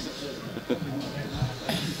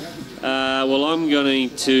 I'm going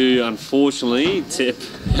to, unfortunately, tip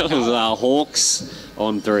our Hawks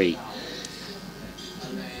on 3.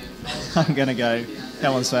 I'm going to go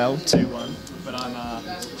Helensvale 2-1, but I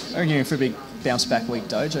reckon you're in for a big bounce back week,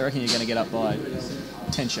 Doge. I reckon you're going to get up by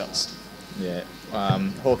 10 shots. Yeah,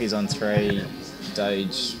 Hawkey's on 3,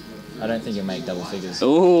 Doge. I don't think you'll make double figures.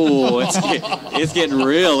 Oh, it's getting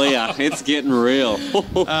real here. It's getting real.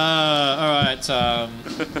 All right. I'm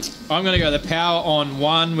going to go the Power on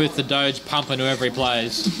 1 with the Doge pumping whoever he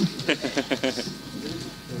plays.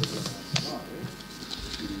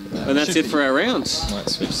 And that's it for our rounds. Might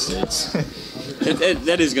switch seats.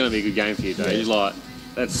 That is going to be a good game for you, Doge. Yeah.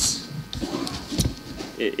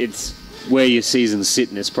 It's where your season's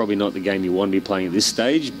sitting. It's probably not the game you want to be playing at this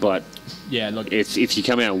stage, but yeah, look, if you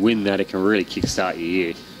come out and win that, it can really kickstart your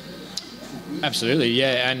year. Absolutely,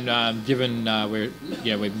 yeah, and given we're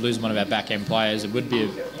losing one of our back end players, it would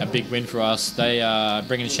be a big win for us. They are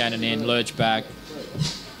bringing Shannon in, Lurch back.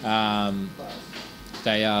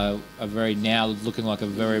 They are now looking like a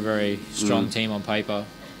very, very strong team on paper.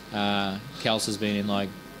 Kels has been in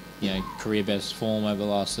career best form over the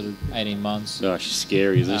last sort of 18 months. Oh, she's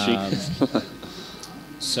scary, isn't she?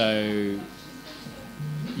 So,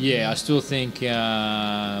 yeah, I still think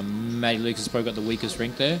Matty Lucas has probably got the weakest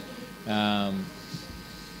rink there.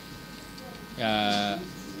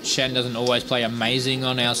 Shan doesn't always play amazing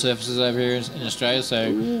on our surfaces over here in Australia, so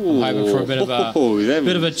I'm hoping for a bit of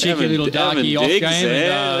a cheeky little darky off game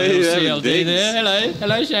and little CLD there.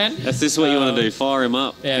 Hello, Shan. That's just what you want to do. Fire him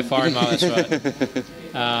up. Yeah, fire him up. That's right.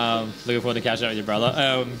 Looking forward to catching up with your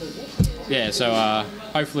brother. So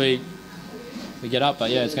hopefully we get up, but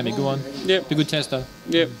yeah, it's going to be a good one. Yep, a good tester.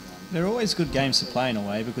 Yep. They're always good games to play in a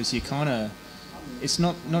way because you kind of it's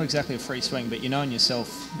not exactly a free swing, but you know in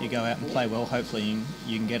yourself, you go out and play well. Hopefully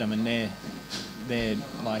you can get them, and they're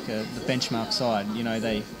like the benchmark side. You know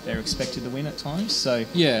they're expected to win at times. So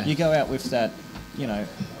Yeah. you go out with that, you know,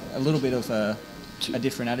 a little bit of a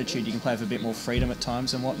different attitude. You can play with a bit more freedom at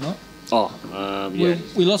times and whatnot. Yeah.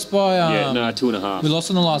 We lost by 2.5. we lost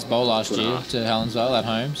in the last bowl last 2.5. year to Helensvale at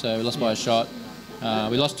home, so we lost by a shot.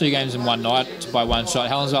 We lost 2 games in one night by 1 shot.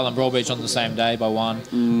 Helensvale and Broadbeach on the same day by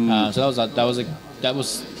 1. So that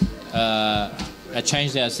was a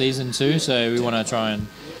changed our season too. So we want to try and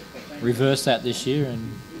reverse that this year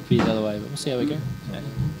and be the other way. But we'll see how we go.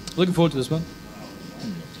 Looking forward to this one.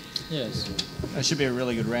 Yes. It should be a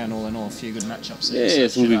really good round, all in all. A few good matchups. Yeah, there,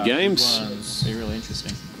 some good games. Be really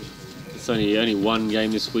interesting. It's only one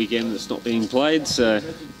game this weekend that's not being played, so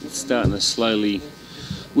it's starting to slowly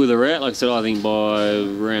wither out. Like I said, I think by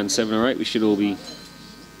round 7 or 8 we should all be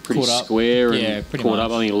pretty Caught up. square Yeah, and pretty caught much.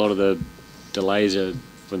 up. I think a lot of the delays are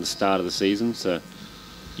from the start of the season, so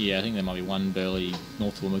Yeah, I think there might be one Burleigh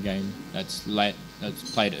North Woomera game that's late.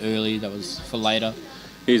 That's played early. That was for later.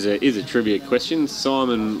 here's a trivia question.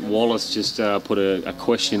 Simon Wallace just put a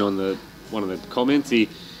question on one of the comments. He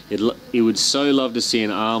would so love to see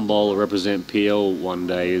an arm bowler represent PL one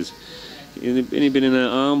day. Has any been in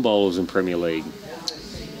arm bowlers in Premier League?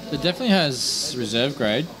 It definitely has reserve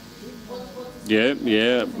grade. Yeah.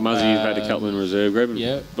 Muzzy had a couple in reserve grade, but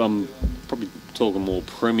yeah. I'm probably talking more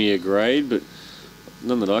Premier grade, but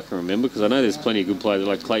none that I can remember, because I know there's plenty of good players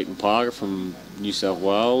like Clayton Parker from New South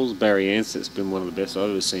Wales. Barry Anstet's been one of the best I've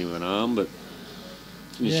ever seen with an arm, but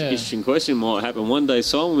interesting question. Might happen one day,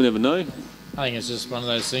 Simon, we never know. I think it's just one of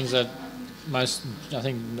those things that I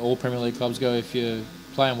think all Premier League clubs go, if you're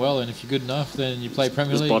playing well and if you're good enough, then you play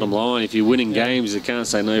Premier That's League. bottom line. If you're winning games, they can't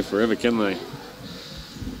say no forever, can they?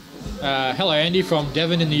 Hello, Andy from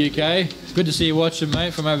Devon in the UK. Good to see you watching,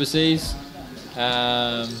 mate, from overseas.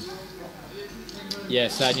 Sad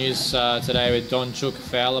news today with Don Chook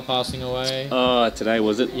Fowler passing away. Oh, today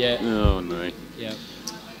was it? Yeah. Oh, no. Yeah.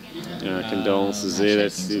 Condolences there.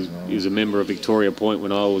 He was a member of Victoria Point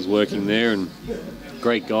when I was working there, and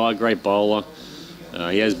great guy, great bowler.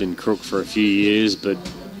 He has been crook for a few years, but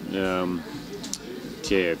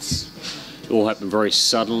it's all happened very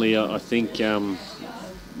suddenly. I think I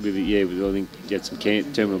think he had some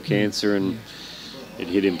terminal cancer, and it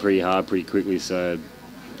hit him pretty hard, pretty quickly. So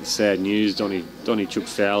sad news. Donnie Chook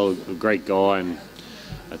Fowler, a great guy, and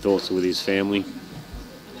our thoughts are with his family.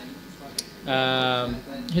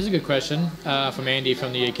 Here's a good question from Andy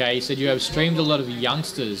from the UK. He said, you have streamed a lot of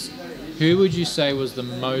youngsters. Who would you say was the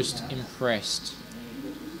most impressed?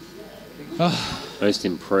 Most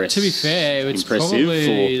impressed. To be fair, it's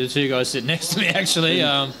probably the 2 guys sitting next to me, actually.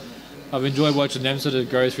 I've enjoyed watching them sort of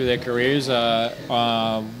go through their careers,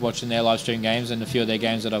 watching their live stream games, and a few of their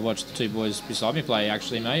games that I've watched the 2 boys beside me play,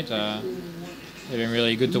 actually, mate. They've been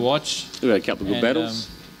really good to watch. We've had a couple of good battles.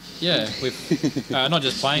 Yeah, with not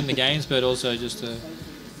just playing the games, but also just to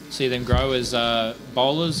see them grow as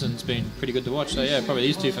bowlers, and it's been pretty good to watch. So yeah, probably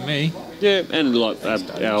these 2 for me. Yeah, and like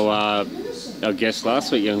our guest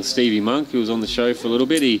last week, young Stevie Monk, who was on the show for a little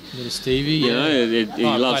bit. Little Stevie, he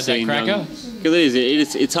loves seeing young. Because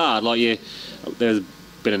it's hard. Like there's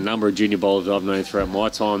been a number of junior bowlers that I've known throughout my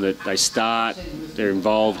time that they're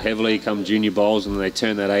involved heavily, come junior bowls, and they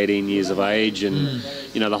turn that 18 years of age, and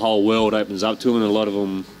the whole world opens up to them, and a lot of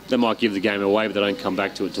them, they might give the game away, but they don't come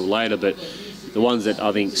back to it till later. But the ones that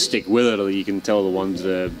I think stick with it, you can tell the ones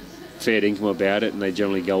that are fair income about it, and they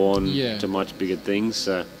generally go on to much bigger things.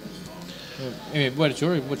 So. What's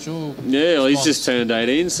your Yeah, well, he's just turned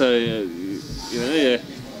 18, so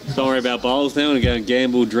don't worry about bowls now and go and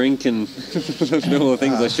gamble, drink, and do all the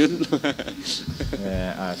things I shouldn't.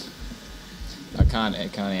 Yeah, I can't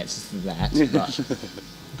answer that,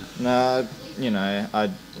 but no,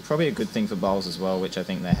 I'd probably a good thing for bowls as well, which I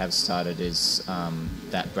think they have started, is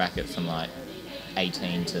that bracket from like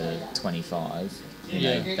 18 to 25.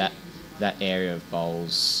 That area of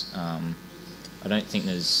bowls. I don't think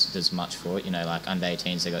there's much for it. Like under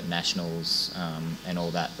 18s, they got nationals and all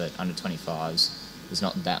that, but under 25s, there's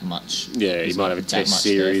not that much. Yeah, you might have a test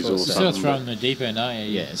series or something. Still throwing the deep end, aren't you?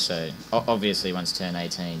 Yeah, so obviously once you turn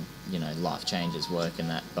 18, life changes, work and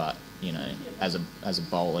that. But as a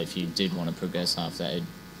bowler, if you did want to progress after that,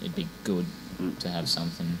 it'd be good to have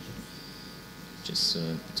something just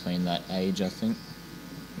between that age, I think.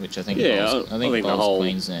 Which I think I think Bowls the whole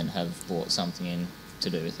Queensland have brought something in to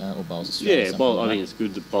do with that, or Bowls Australia. Yeah, I think it's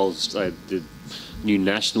good that Bowls, the new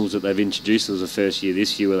nationals that they've introduced. It was the first year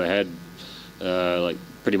this year where they had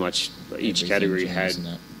pretty much each category had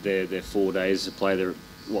their 4 days to play their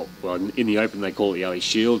well, in the Open they call it the Ali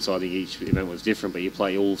Shield, so I think each event was different, but you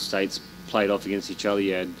play all states played off against each other.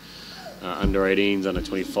 You had under 18s, under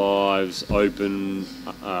 25s, Open,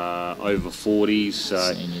 over 40s,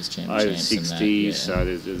 so Seniors, over championships and 60s. that, yeah. So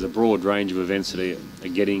there's a broad range of events that are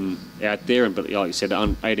getting out there. But like you said,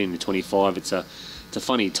 18 to 25, it's a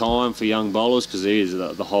funny time for young bowlers because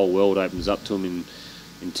the whole world opens up to them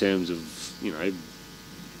in terms of, you know,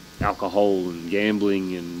 alcohol and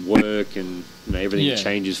gambling and work, and you know, everything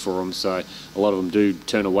changes for them. So a lot of them do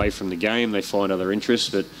turn away from the game. They find other interests,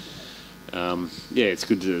 but it's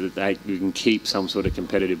good that you can keep some sort of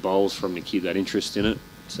competitive bowls from to keep that interest in it.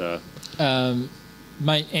 So,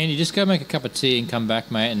 mate, Andy, just go make a cup of tea and come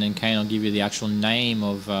back, mate, and then Kane will give you the actual name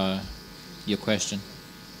of your question.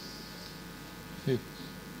 Who?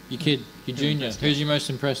 Your kid, your junior. Who's your most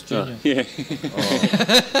impressed junior?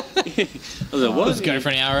 Let's go for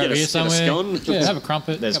an hour over here somewhere. Yeah, have a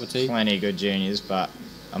crumpet, There's cup of tea. plenty of good juniors, but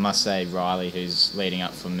I must say Riley, who's leading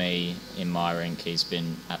up for me in my rink, he's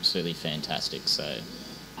been absolutely fantastic. So,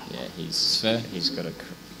 yeah, he's got a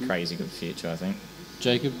crazy good future, I think.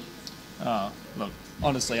 Jacob? Oh, look,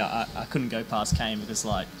 honestly, I couldn't go past Kane because,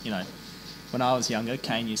 like, you know, when I was younger,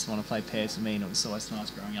 Kane used to want to play pairs with me, and it was always nice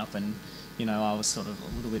growing up. And you know, I was sort of a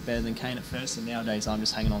little bit better than Kane at first, and nowadays I'm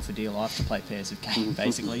just hanging on for dear life to play pairs with Kane,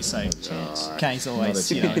 basically. So Kane's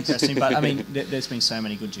always, you know, interesting. But I mean, there's been so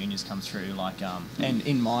many good juniors come through, like, and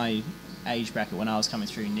in my age bracket when I was coming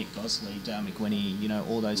through, Nick Gosley, Dale McWhinney, you know,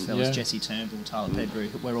 all those fellas, Jesse Turnbull, Tyler Pedro,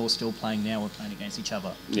 we're all still playing now. We're playing against each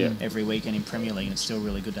other every weekend in Premier League, and it's still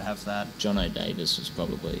really good to have that. John O'Davis was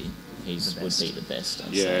probably, would be the best,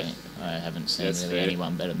 I'd say. I haven't seen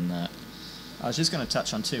anyone better than that. I was just going to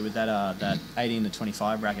touch on too with that 18 to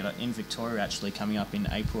 25 bracket in Victoria, actually coming up in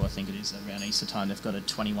April, I think it is around Easter time. They've got a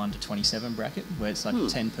 21 to 27 bracket where it's like a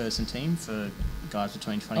 10-person team for guys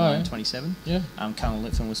between 21 and 27. Yeah. Colin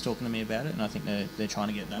Lipton was talking to me about it, and I think they're trying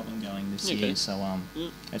to get that one going this year. So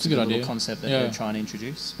it's a good little concept that they're trying to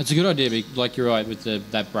introduce. It's a good idea, like you're right with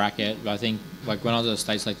that bracket. I think like when I was at the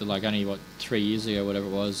States, like only 3 years ago, whatever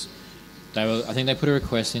it was, I think they put a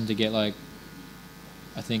request in to get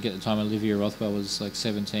I think at the time Olivia Rothwell was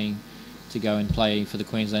 17 to go and play for the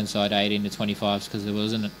Queensland side 18 to 25s because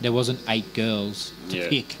there wasn't 8 girls to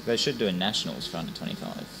pick. They should do a nationals for under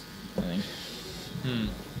 25, I think.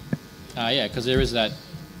 Because there is that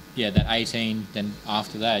 18. Then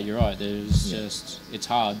after that, you're right. There's it's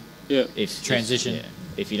hard. Yeah. If transition.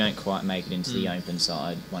 If you don't quite make it into the open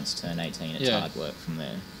side once you turn 18, it's hard work from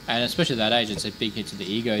there. And especially at that age, it's a big hit to the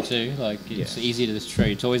ego too. It's easy to just throw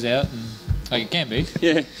your toys out and. It can be.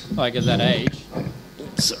 Yeah. At that age.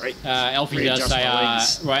 Sorry. Alfie does say,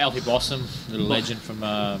 Alfie Bossum, little legend from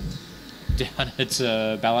down at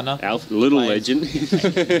Ballina. Little legend.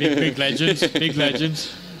 big legend.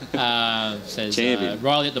 Says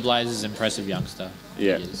Riley at the Blazers is an impressive youngster.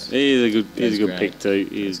 Yeah. He's a good pick too.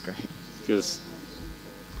 He's great.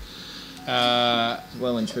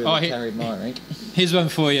 Well and truly carried my rank. Here's one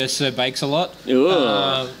for you, Sir Bakes a lot.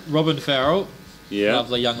 Robin Farrell. Yeah.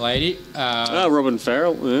 Lovely young lady. Robin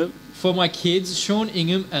Farrell, yeah. For my kids, Sean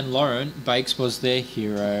Ingham and Lauren, Bakes was their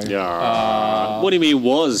hero. What do you mean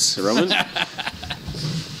was, Robin?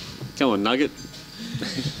 Come on, Nugget.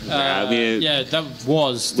 That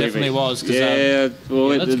definitely was. The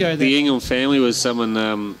Ingham family was someone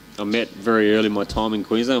I met very early in my time in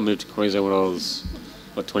Queensland. I moved to Queensland when I was,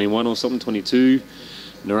 21 or something, 22.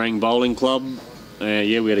 Narang Bowling Club. We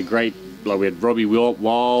had a great... we had Robbie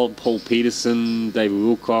Wild, Paul Peterson, David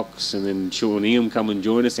Wilcox, and then Sean Ingham come and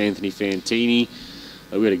join us, Anthony Fantini.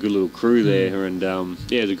 We had a good little crew there, and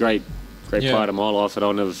it was a great part of my life that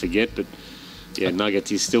I'll never forget. But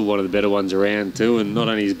Nuggets, he's still one of the better ones around too, and not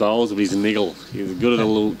only his bowls, but his niggle. He's a good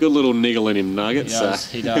little niggle in him,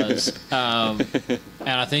 Nuggets. He does. And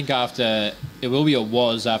I think after he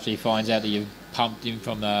finds out that you've pumped him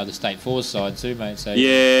from the State Force side too, mate. So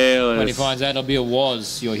when he finds out, it'll be your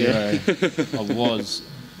hero.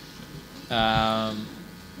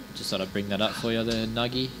 Just thought I'd bring that up for you there,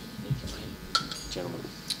 Nuggy. Gentlemen.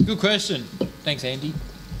 Good question. Thanks, Andy.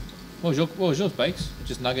 What was yours, Bakes?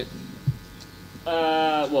 Just Nugget.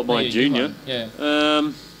 My junior. Yeah.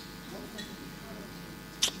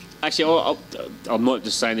 Actually, I'm not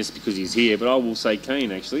just saying this because he's here, but I will say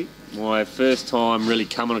Kane. Actually, my first time really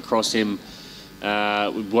coming across him.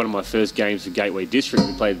 One of my first games for Gateway District,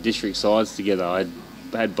 we played the district sides together. I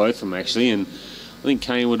had both of them actually, and I think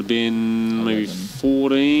Kane would have been maybe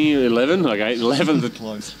 11. Okay, 11,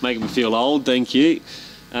 making me feel old. Thank you.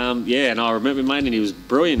 And I remember, mate, and he was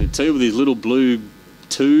brilliant too with his little blue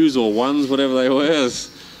 2s or 1s, whatever they were.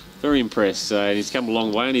 Very impressed. And he's come a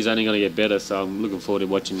long way, and he's only going to get better. So I'm looking forward to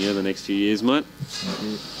watching you the next few years, mate.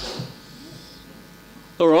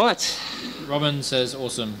 All right. Robin says,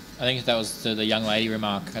 awesome. I think that was the young lady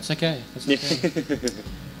remark. That's okay. That's okay.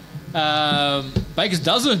 Baker's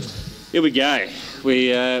dozen. Here we go. We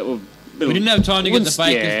didn't have time to get the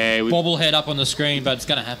Baker's yeah, bobblehead up on the screen, but it's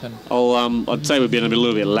going to happen. I'd say we've been a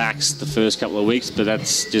little bit lax the first couple of weeks, but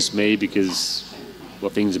that's just me because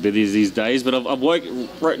things are busy these days. But I've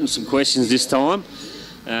written some questions this time.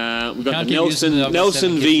 We've got the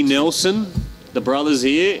Nelson v. Nelson, the brothers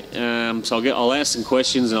here. So I'll ask some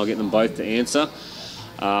questions and I'll get them both to answer.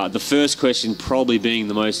 The first question probably being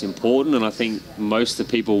the most important, and I think most of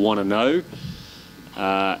the people want to know,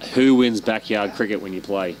 who wins backyard cricket when you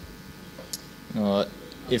play? Well,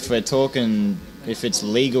 if it's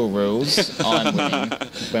legal rules, I'm winning.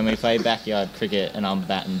 When we play backyard cricket and I'm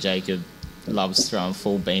batting, Jacob loves throwing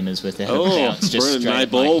full beamers with a bounce just straight no at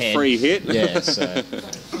ball, my head. free hit. Yeah, so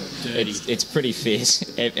it's pretty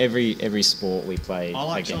fierce. Every sport we play I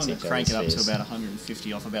like against trying each to other crank is it up to fierce. about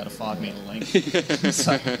 150 off about a 5 metre length.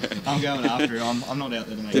 So I'm going after it. I'm not out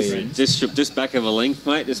there to make friends. Just back of a length,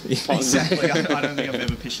 mate. Just Exactly. I don't think I've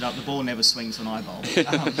ever pitched it up. The ball never swings when I bowl.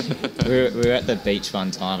 We were at the beach one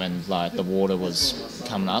time and like the water was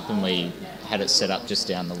coming up and we had it set up just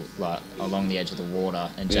down along the edge of the water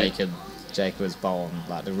and Jacob was bowling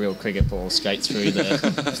like the real cricket ball straight through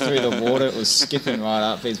the water. It was skipping right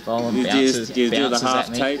up. He's bowling bounces. Do the half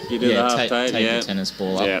at me. tape? You do the half tape, take the tennis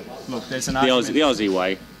ball up. Yeah. Look, there's an The argument. Aussie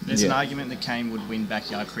way. There's an argument that Kane would win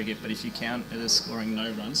backyard cricket, but if you count it as scoring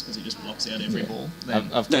no runs because he just blocks out every ball, then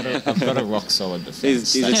I've got a rock solid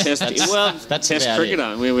defence. He's a test. That's test about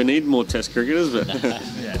cricketer. We need more test cricketers, but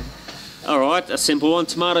yeah. all right, a simple one: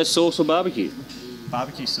 tomato sauce or barbecue?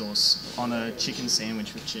 Barbecue sauce on a chicken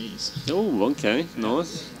sandwich with cheese. Oh, okay,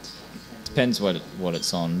 nice. Depends what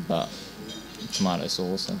it's on, but tomato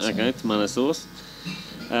sauce. Okay, tomato sauce.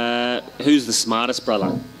 Who's the smartest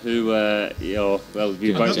brother? Who? You both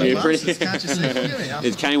I've are pretty. Can't you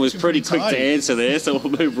see? Kane was pretty quick to answer there, so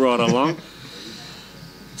we'll move right along.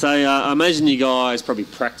 So I imagine you guys probably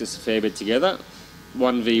practice a fair bit together.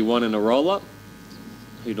 1v1 in a roll-up.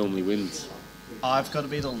 Who normally wins? I've got to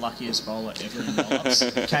be the luckiest bowler ever in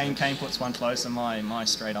roll-ups. Kane puts one close, and my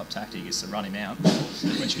straight-up tactic is to run him out,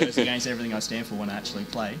 which goes against everything I stand for when I actually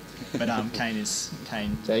play. But Kane.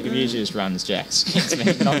 Jacob usually just runs jacks,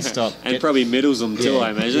 non-stop, And probably middles them too, I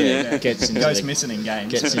imagine. Yeah. Goes missing in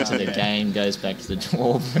games. Gets into the game, goes back to the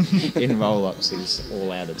dwarf. In roll-ups, he's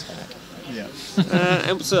all-out attack. Yeah.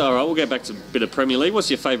 So, all right, we'll go back to a bit of Premier League. What's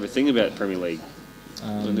your favourite thing about Premier League?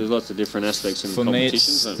 And there's lots of different aspects in For me,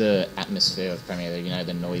 competition. it's the atmosphere of Premier League. You know,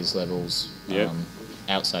 the noise levels. Yeah.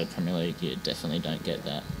 Outside Premier League, you definitely don't get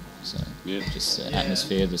that. So, just the Yeah.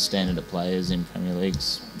 atmosphere, the standard of players in Premier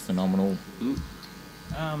League's phenomenal.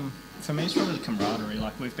 For me, it's probably the camaraderie.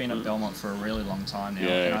 Like, we've been at Belmont for a really long time now,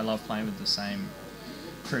 Yeah. and I love playing with the same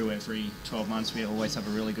crew every 12 months. We always have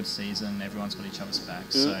a really good season. Everyone's got each other's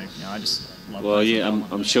backs. So, I just love Well, playing for yeah,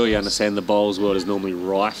 Belmont. I'm sure you understand the bowls world is normally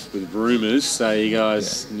rife with rumours. So you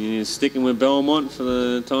guys, you're sticking with Belmont for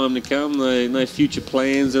the time to come. No future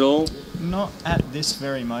plans at all. Not at this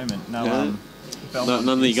very moment. No. No? Belmont.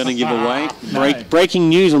 None that you're going to give away. No. Breaking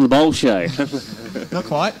news on the Bowl Show. Not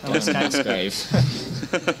quite. Unless Kane's Grave.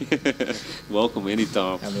 Welcome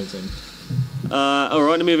anytime. Hamilton. All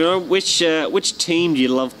right, moving on. Which team do you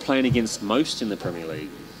love playing against most in the Premier League?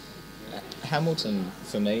 Hamilton,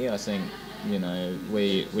 for me, I think,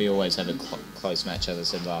 we always have a close match. As I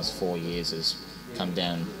said, the last 4 years has come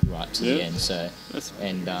down right to the end. So, That's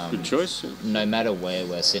and good choice. no matter where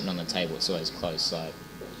we're sitting on the table, it's always close. Like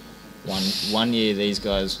one year, these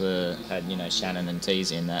guys had Shannon and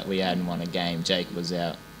Teasy in that we hadn't won a game. Jake was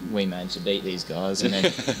out. We managed to beat these guys, and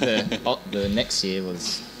then the next year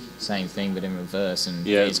was same thing but in reverse, and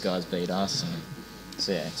these guys beat us. And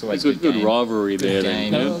so it's always good game. rivalry there.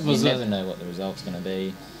 Game. That You was never know what the result's going to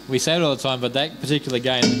be. We say it all the time, but that particular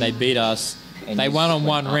game, they beat us. And They you won on went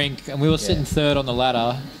one up. rink, and we were sitting third on the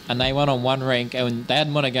ladder, and they won on one rink, and they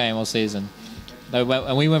hadn't won a game all season.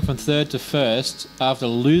 And we went from third to first after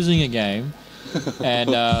losing a game,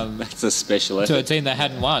 and That's a special to a effort. team that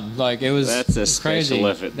hadn't won. Like, it was That's a crazy. special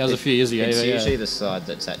effort. That was a few years ago. It's yeah. usually the side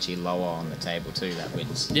that's actually lower on the table too that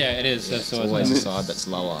wins. Yeah, it is. Yeah, That's it's always always the side that's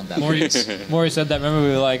lower that Maury, wins. Maury said that. Remember,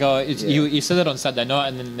 we were like, "Oh, Yeah. you said that on Saturday night,"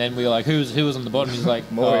 and then we were like, "Who was on the bottom?" He's like,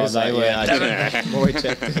 Maury "Oh, was they like, were," yeah, I didn't. Maury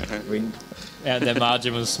checked. Win. and their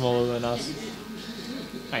margin was smaller than us.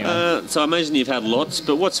 Hang on. So I imagine you've had lots,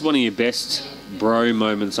 but what's one of your best bro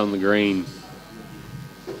moments on the green?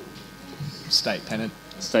 state pennant.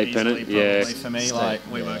 State easily pennant, probably yeah. for me. State, Like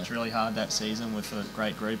we yeah. worked really hard that season with a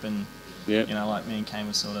great group, and Yeah. you know, like me and Kane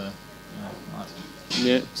was sort of, like,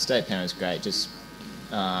 Yeah. State pennant's great. Just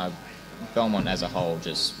Belmont as a whole,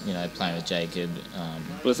 just playing with Jacob,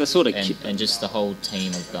 Well, it's sort of and just the whole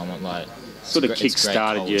team of Belmont, like sort of it's great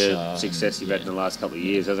kick-started your culture success and, you've had in the last couple of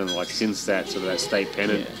years, hasn't it? Like since that sort of that state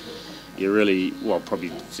pennant, you really, well,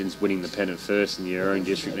 probably since winning the pennant first in your own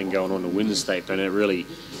district and going on to win the state pennant, really,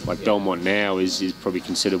 like Belmont now is probably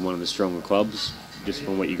considered one of the stronger clubs, just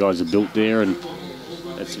from what you guys have built there, and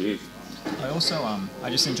that's it. I also I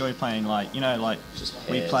just enjoy playing like we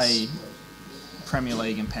pairs. play Premier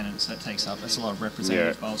League and pennants. That's a lot of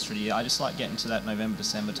representative Yeah. bowls through the year. I just like getting to that November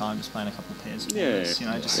December time, just playing a couple of pairs. Of Yeah. balls,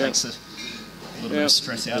 just Yeah. takes a little bit of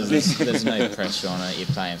stress out of it. there's no pressure on it. You're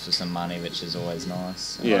playing for some money, which is always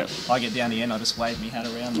nice. Yeah. I get down the end, I just wave my hat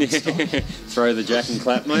around. And stop. Throw the jack and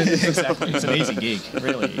clap, mate. Exactly, it's an easy gig,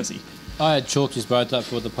 really easy. I had chalked us both up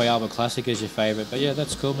for the Pialba Classic as your favourite, but yeah,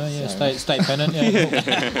 that's cool, man. Yeah, state pennant.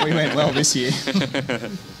 Yeah. We went well this year.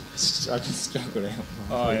 I just struggled out.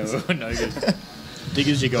 Oh, yeah, no good.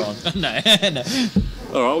 Diggers, you're gone. No.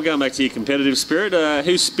 All right, we're going back to your competitive spirit.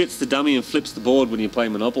 Who spits the dummy and flips the board when you play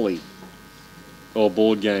Monopoly? Or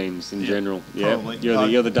board games in general? Yeah, probably.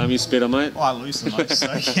 you're the dummy spitter, mate. I lose the most,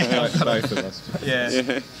 so yeah. Both of us.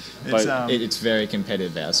 Yeah. But It's It's very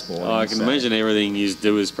competitive, our sport. I can imagine everything you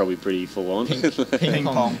do is probably pretty full on. ping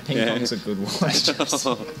pong. Ping pong's a good one.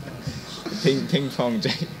 Ping pong,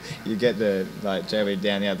 you get Joey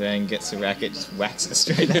down the other end, gets the racket, just whacks it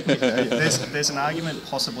straight at you. There's an argument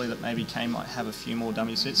possibly that maybe Kane might have a few more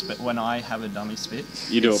dummy spits, but when I have a dummy spit,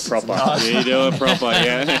 You do it proper. Yeah, you do it proper,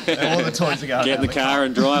 yeah. all the toys are going Get in out the car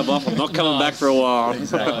and drive off. I'm not coming back for a while.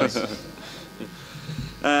 Exactly.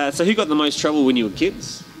 So who got the most trouble when you were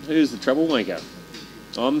kids? Who's the troublemaker?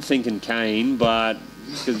 I'm thinking Kane, but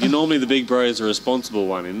because you're normally the big bro is the responsible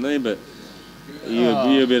one, isn't they? But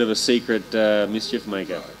you're a bit of a secret mischief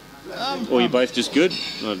maker. Or you're both just good?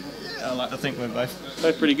 I like to think we're both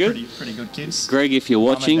Pretty good? pretty good kids. Greg, if you're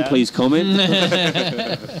watching, Dad. please comment.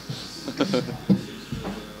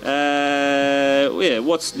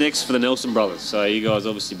 What's next for the Nelson brothers? So you guys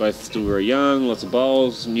obviously both still very young, lots of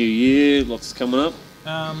bowls, new year, lots coming up.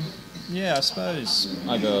 Yeah, I suppose.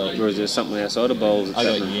 Or is there something outside of bowls? That's I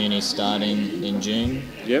got happening? uni starting in June.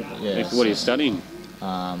 Yep. Yeah, What are you studying?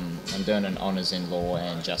 I'm doing an honours in law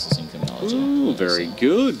and justice in criminology. Ooh, very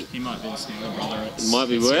good. He might be the smaller brother. Might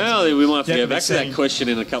be, well, we might have to go Definitely back to that same. question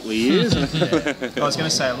in a couple of years. I was going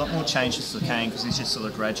to say a lot more changes for Kane because he's just sort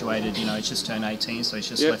of graduated. He's just turned 18, so he's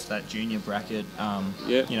just Yep. left that junior bracket.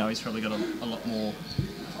 Yep. He's probably got a lot more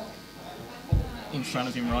in front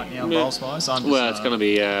of him right now, Yeah. bowls wise. Well, it's going to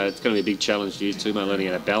be a big challenge to you too, mate, learning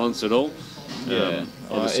how to balance it all.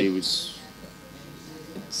 Obviously,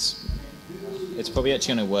 It's probably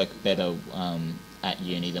actually going to work better at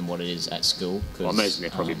uni than what it is at school. I imagine they're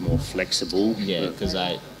probably more flexible. Yeah, because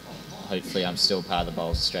hopefully I'm still part of the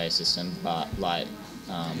Bowls Australia system, but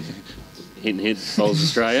Hit and hit, Bowls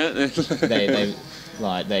Australia.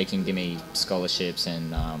 they can give me scholarships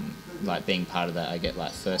and being part of that, I get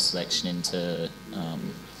first selection into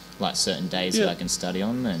certain days that I can study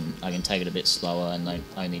on, and I can take it a bit slower and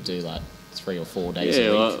only do 3 or 4 days a Yeah,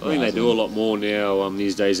 week. well, I think they do a lot more now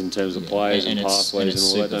these days in terms of players and pathways and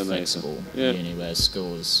all that, don't they? It's super flexible. Yeah. Uni, whereas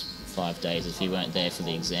school is 5 days. If you weren't there for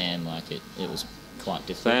the exam, it was quite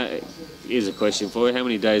difficult. Here's a question for you. How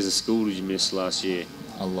many days of school did you miss last year?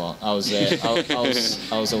 A lot. I was there.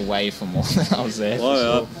 I was away for more than I was there.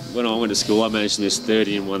 Well, when I went to school, I managed to miss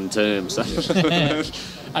 30 in one term. So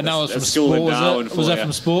I know it was from That's school in sport, Darwin was that for from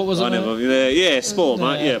you. sport, was it? I never, yeah, sport,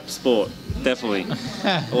 mate. Yeah, sport. Definitely.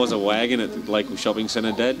 I was a wagon at the local shopping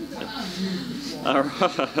centre, Dad. All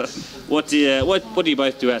right. What do you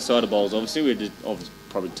both do outside of bowls? Obviously, obviously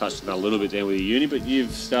probably touched on that a little bit down with your uni, but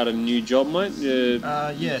you've started a new job, mate.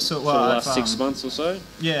 Yeah, so for the last 6 months or so.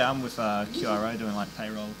 Yeah, I'm with QRO doing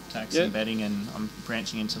payroll, tax, and betting, and I'm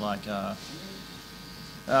branching into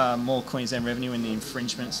more Queensland revenue in the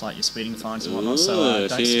infringements, like your speeding fines and whatnot. So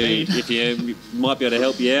don't speed. If you might be able to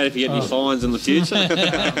help you out if you get any fines in the future.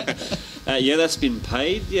 Yeah, that's been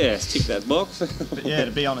paid. Yeah, tick that box. But yeah,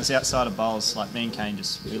 to be honest, outside of bowls, me and Kane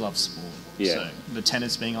we love sport. Yeah. So the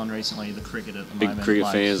tennis being on recently, the cricket at the Big moment. cricket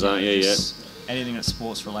fans, aren't you? just anything that's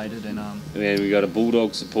sports related, and And then we got a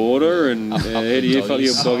Bulldog supporter, and how do you follow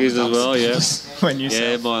your doggies as well? Yeah. when you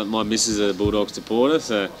Yeah, my missus is a Bulldog supporter,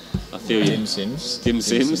 so I feel you. Tim Sims. Tim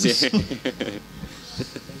Sims,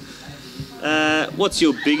 yeah. What's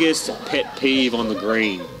your biggest pet peeve on the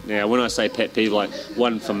green? Now, when I say pet peeve,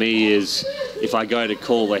 one for me is if I go to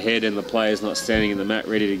call the head and the player's not standing in the mat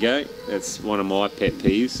ready to go, that's one of my pet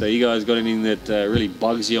peeves. So you guys got anything that really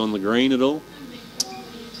bugs you on the green at all?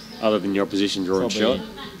 Other than your opposition drawing shot?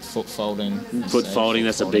 Foot folding. Foot folding,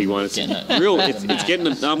 that's a big one. It's getting it. real. It's getting.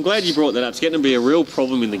 I'm glad you brought that up. It's getting to be a real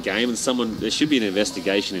problem in the game, and there should be an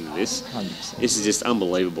investigation into this. 100%. This is just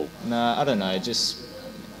unbelievable. No, I don't know. Just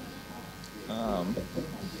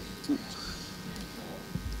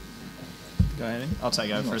Go ahead. I'll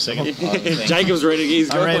take over for a second. Jacob's ready.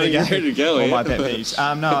 He's I'm ready to go. All yeah. my pet peeves.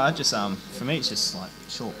 No, I just for me it's just like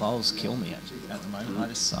short bowls kill me at the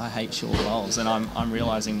moment. I hate short bowls, and I'm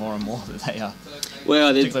realising more and more that they are.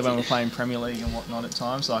 Well, Particularly when we're playing Premier League and whatnot at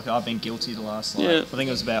times. Like I've been guilty the last. Yeah. I think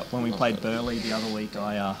it was about when we played Burleigh the other week.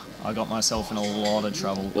 I got myself in a lot of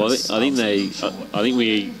trouble. Well, I think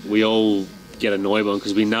we all get annoyed by them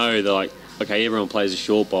because we know that like okay, everyone plays a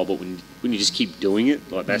short bowl, but when you just keep doing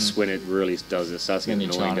it, like that's when it really does. It starts getting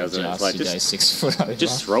annoying, doesn't it? It's like just 6 foot over.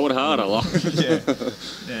 Just throw it harder, like. yeah.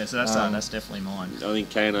 So that's definitely mine. I think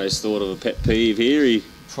Kano's thought of a pet peeve here. He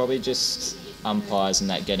Probably just umpires and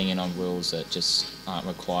that getting in on rules that just aren't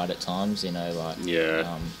required at times. You know, like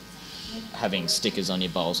having stickers on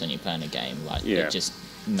your bowls when you're playing a game. Like it just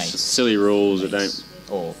makes silly rules that don't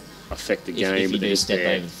or affect the game. If you but do step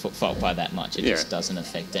over the foot fault by that much, it Yeah. just doesn't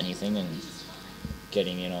affect anything. And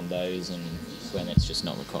getting in on those and when it's just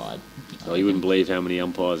not required. Oh, you wouldn't believe how many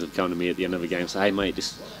umpires have come to me at the end of a game and say, hey, mate,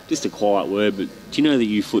 just a quiet word, but do you know that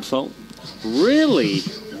you foot fault? Really?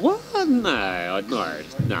 What? No,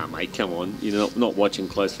 mate, come on. You're not watching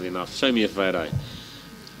closely enough. Show me a photo.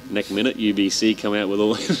 Next minute, UBC come out with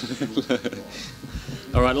all...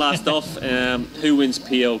 All right, last off, who wins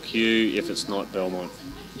PLQ if it's not Belmont?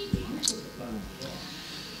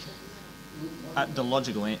 The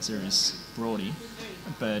logical answer is Brody,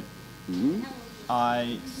 but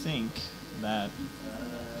I think that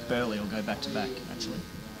Burleigh will go back to back. Actually,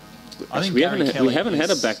 I think we haven't had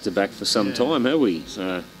a back to back for some time, have we?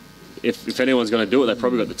 So if anyone's going to do it, they've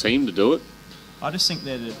probably got the team to do it. I just think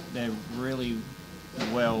they're really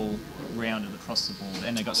well rounded across the board,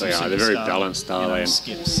 and they've got some They're very balanced, are they?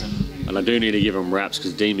 Skips and I do need to give them raps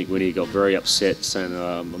because Dean McWhinney got very upset saying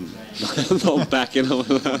I'm not backing them.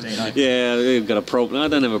 Yeah, they've got a problem. I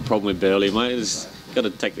don't have a problem with Burleigh, mate. It's got to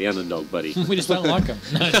take the underdog, buddy. We just don't like them.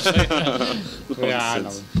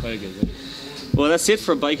 Very good. Well, that's it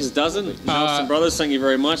for a Baker's Dozen. Nelson Brothers, thank you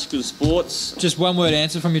very much. Good sports. Just one word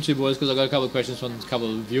answer from you two boys because I've got a couple of questions from a couple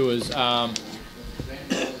of viewers.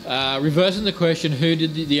 Reversing the question, who do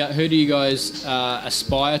you guys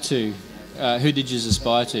aspire to? Who did you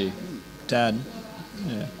aspire to? Dad.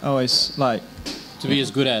 Yeah, always like to be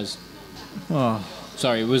as good as. Oh,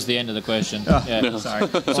 sorry, it was the end of the question. Yeah. No.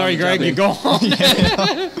 Sorry, Greg, you're gone.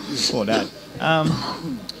 Poor Dad. I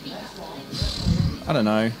don't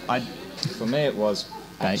know. For me, it was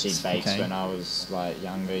actually Bakes, bakes okay. when I was like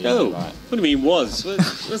younger. You Oh, know, like, what do you mean was?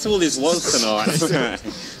 What's all this was tonight?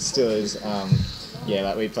 still is. Yeah,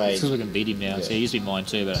 like we played. Because we can beat him now. Yeah. So he used to be mine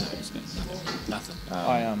too, but nothing.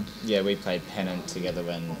 Yeah, we played pennant together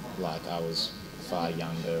when like I was far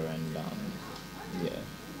younger, and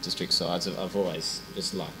district sides. I've always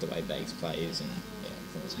just liked the way Bakes plays, and I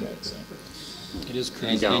think it's great. So It is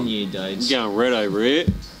crazy. and you, Doge. Going red over here.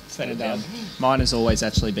 Mine has always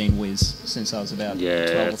actually been Wiz since I was about 12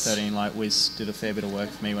 or it's- 13. Like Wiz did a fair bit of work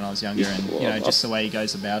for me when I was younger, and just the way he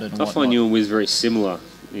goes about it. And I find you and Wiz very similar.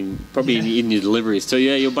 Probably in your deliveries too.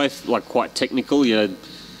 Yeah, you're both like quite technical. You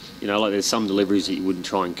know, like there's some deliveries that you wouldn't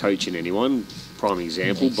try and coach in anyone. Prime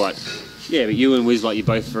example, but you and Wiz, like you're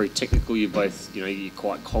both very technical. You're both, you're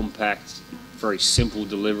quite compact, very simple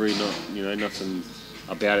delivery. Not, nothing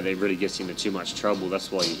about it that really gets you into too much trouble. That's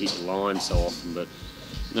why you hit the line so often. But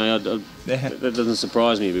that doesn't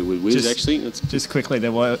surprise me. But with Wiz, actually, just quickly,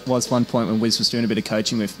 there was one point when Wiz was doing a bit of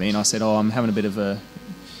coaching with me, and I said, I'm having a bit of a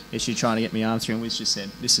issue trying to get my arm through, and Wiz just said,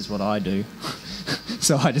 this is what I do.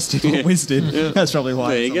 So I just did what Wiz did. Yeah. That's probably why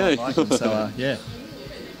there you go. like him. So,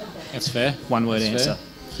 That's fair. One word answer.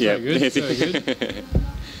 Yeah. Very good.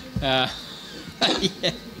 Well,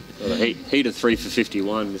 heat of 3 for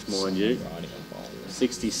 51, just mind you.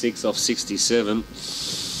 66 off 67.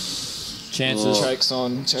 Chances. Chokes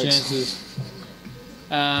on. Chances.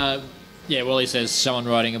 Wally says someone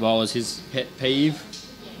riding a bowl is his pet peeve.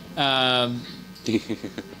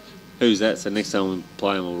 Who's that? So next time we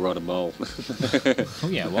play him, we'll ride a bowl. Oh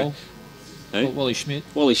yeah, well, Hey? Wally Schmidt.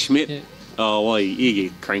 Wally Schmidt. Yeah. Oh, Wally, you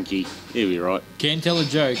get cranky. He'll be right. Can tell a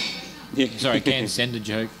joke. Yeah. Sorry, can send a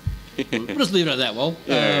joke. We'll just leave it at that, Wal.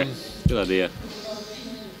 Yeah. Good idea.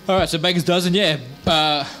 All right, so Baker's dozen, yeah.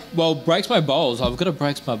 Well, breaks my bowls. I've got to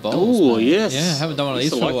breaks my bowls. Oh, mate. yes. Yeah, I haven't done one of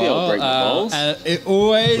these Used for to a like the old while. break my bowls. It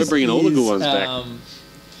always We're bringing all the good is, ones back.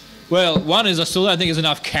 Well, one is I still don't think there's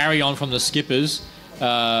enough carry on from the skippers.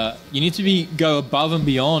 You need to go above and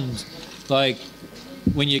beyond. Like,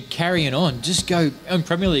 when you're carrying on, just go, in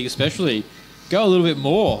Premier League especially, go a little bit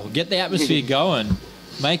more. Get the atmosphere going.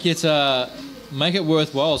 Make it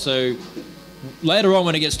worthwhile. So later on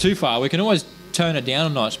when it gets too far, we can always turn it down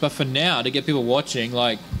a notch. But for now, to get people watching,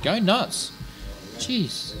 like, go nuts.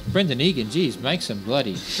 Jeez. Brendan Egan, jeez, make some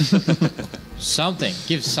bloody something.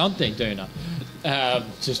 Give something, Duna.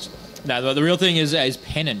 No, the real thing is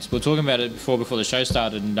pennant. We were talking about it before the show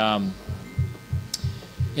started, and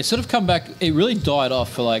it's sort of come back. It really died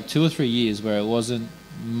off for like 2 or 3 years where it wasn't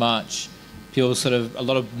much. People a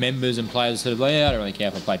lot of members and players sort of like, yeah, I don't really care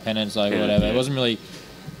if I play pennants, like whatever. It wasn't really,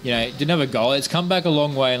 it didn't have a goal. It's come back a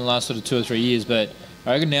long way in the last sort of 2 or 3 years, but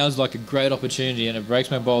I reckon now is like a great opportunity, and it breaks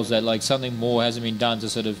my balls that like something more hasn't been done to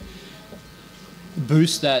sort of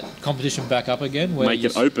boost that competition back up again. Where Make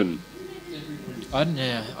it open. Open.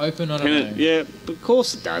 I don't know. Yeah, of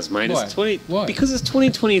course it does, mate. Why? It's 20. Why? Because it's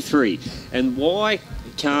 2023, and why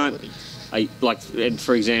can't and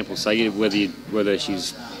for example, say whether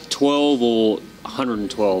she's 12 or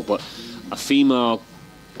 112, but a female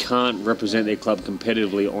can't represent their club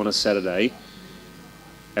competitively on a Saturday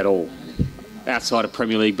at all, outside of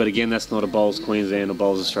Premier League. But again, that's not a Bowls Queensland or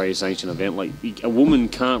Bowls Australia sanctioned event. Like, a woman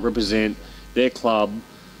can't represent their club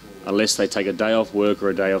unless they take a day off work or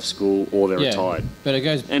a day off school or they're retired. But it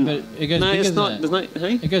goes. And but it goes bigger than that.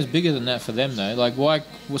 Hey? It goes bigger than that for them though. Like, why?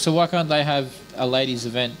 So why can't they have a ladies'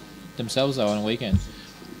 event themselves though on a weekend?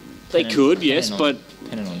 They could, yes, but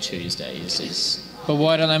Pennant on Tuesdays is. But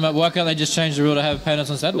why can't they just change the rule to have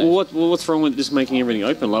pennants on Saturday? What's wrong with just making everything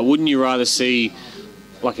open? Like, wouldn't you rather see,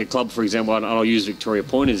 like a club, for example, and I'll use Victoria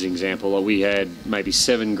Point as an example, like we had maybe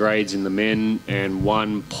 7 grades in the men and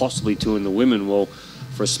 1, possibly 2 in the women. Well,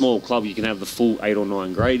 for a small club, you can have the full 8 or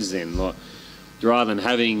 9 grades then. Like, rather than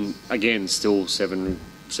having, again, still 7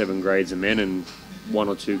 grades of men and 1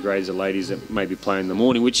 or 2 grades of ladies that maybe play in the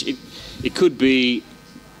morning, which it could be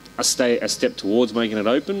a step towards making it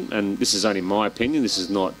open. And this is only my opinion. This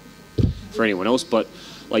is not for anyone else. But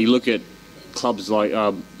like, you look at clubs like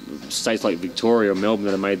states like Victoria or Melbourne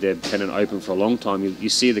that have made their pennant open for a long time. You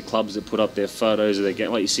see the clubs that put up their photos of their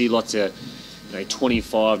game. Like, you see lots of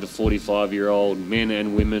 25 to 45-year-old men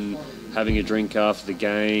and women having a drink after the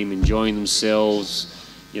game, enjoying themselves.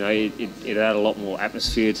 It add a lot more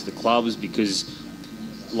atmosphere to the clubs, because,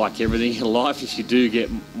 like everything in life, if you do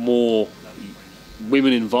get more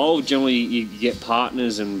women involved, generally you get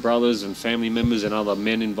partners and brothers and family members and other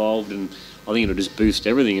men involved, and I think it'll just boost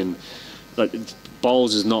everything. And like,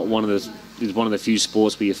 bowls is one of the few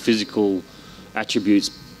sports where your physical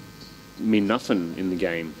attributes mean nothing in the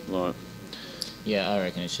game. Like, Yeah, I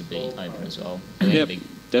reckon it should be open as well. Yep,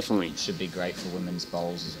 definitely. It should be great for women's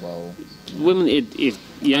bowls as well. Women, if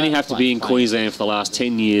you only have to be in Playing. Queensland for the last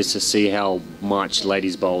 10 years to see how much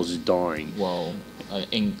ladies bowls is dying. Well,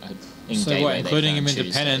 in So Gateway, what, they including found him into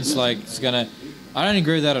Tuesdays. pennants, like, it's gonna. I don't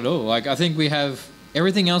agree with that at all. Like, I think we have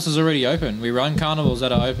everything else is already open. We run carnivals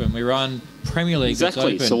that are open. We run Premier League Exactly.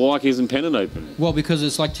 that's open. So why isn't pennant open? Well, because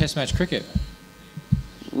it's like Test match cricket.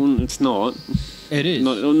 It's not. It is.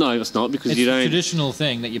 No, it's not, because It's you a don't. traditional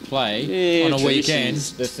thing that you play Yeah, on a weekend.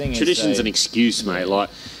 traditions. The thing Tradition's is, an excuse, mate. Like,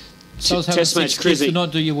 So I was having Test match 6 kids to cricket.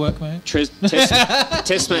 not do your work, mate. Test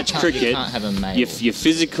match you cricket. can't have a male. Your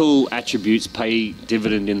physical attributes pay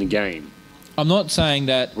dividend in the game, I'm not saying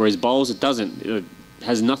that. whereas bowls, it doesn't. It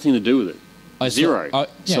has nothing to do with it. Zero. Yeah.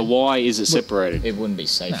 So why is it separated? it wouldn't be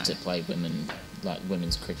safe Nah. to play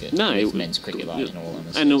women's cricket. No, with it- men's cricket, like, in all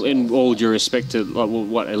honesty. And as well. in all due respect to, like,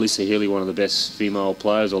 what Alyssa Healy, one of the best female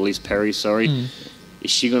players, or Elise Perry, sorry,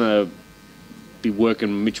 is she going to be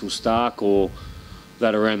working Mitchell Stark or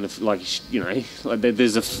that around the, like,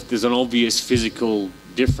 there's an obvious physical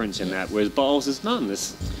difference in that, whereas bowls, there's none.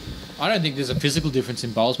 I don't think there's a physical difference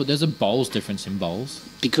in bowls, but there's a bowls difference in bowls.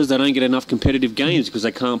 Because they don't get enough competitive games because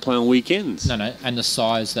they can't play on weekends. No, and the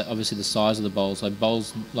size of the bowls, like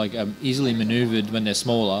bowls, like easily manoeuvred when they're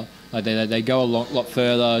smaller. Like they go a lot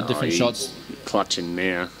further, different you- shots. Clutching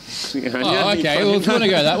now. Oh, okay. Well, if you want to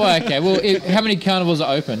go that way, okay. Well, how many carnivals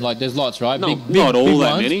are open? Like, there's lots, right? Not all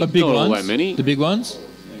that ones, many. But big Not all ones. that many. The big ones.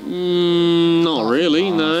 Not really,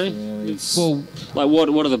 no. Well, Like,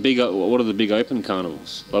 what are the big open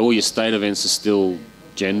carnivals? Like, all your state events are still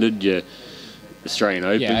gendered. Your Australian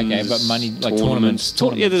Opens. Yeah, okay, but money, like tournaments.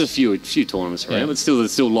 Yeah, there's a few tournaments around, Yeah. but still,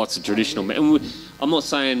 there's still lots of traditional. And I'm not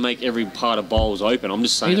saying make every part of bowls open. I'm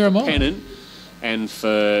just saying Neither am for I. pennant, and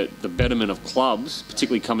for the betterment of clubs,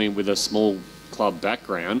 particularly coming with a small club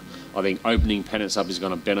background, I think opening pennants up is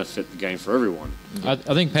going to benefit the game for everyone. I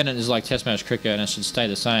think pennant is like test match cricket, and it should stay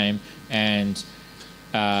the same. And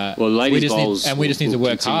ladies bowls we just need to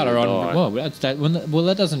work harder on.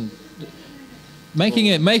 That doesn't. Making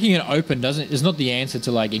it open is not the answer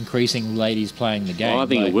to like increasing ladies playing the game. I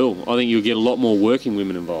think it will. I think you'll get a lot more working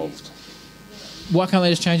women involved. Why can't they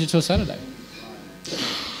just change it to a Saturday?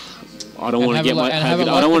 I don't want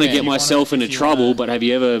to get myself into trouble, but have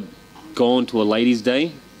you ever gone to a ladies'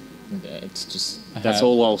 day? Yeah, it's just... That's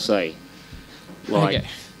all I'll say. Like, okay.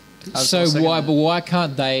 So why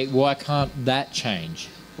can't that change?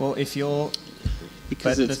 Well, if you're...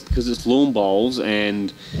 Because it's lawn bowls,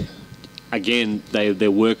 and again, they're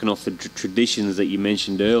working off the traditions that you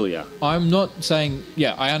mentioned earlier. I'm not saying...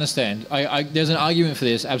 Yeah, I understand. There's an argument for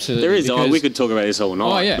this, absolutely. There is. We could talk about this all night.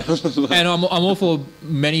 Oh, yeah. And I'm all for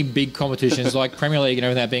many big competitions like Premier League and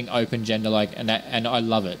everything being open gender, and I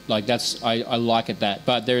love it. Like, I like it that.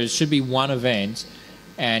 But there should be one event,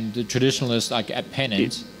 and the traditionalists, like at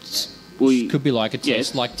pennant, could be like a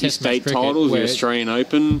test, like test state titles, your Australian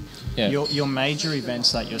Open. Yeah. Your major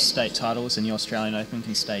events like your state titles and your Australian Open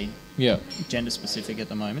can stay gender specific at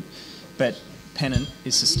the moment, but pennant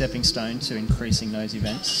is a stepping stone to increasing those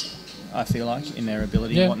events. I feel like in their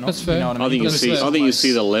ability and whatnot. That's fair. You know what I mean? I think you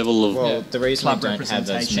see the level of. Well, the reason we don't have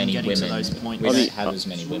as many women. We don't have as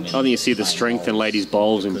many women. I think you see the strength in ladies'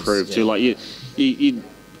 bowls improve too. Like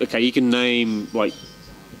you can name like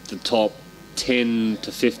the top 10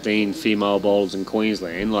 to 15 female bowlers in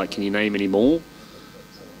Queensland. Like, can you name any more?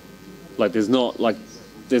 Like, there's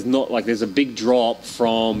a big drop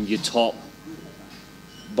from your top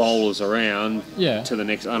bowlers around to the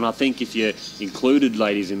next. And I think if you included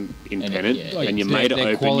ladies in pennant and you made it open,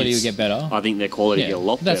 their quality would get better. I think their quality would get a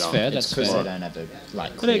lot better. That's fair. That's because they don't have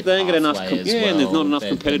they don't get enough. And there's not enough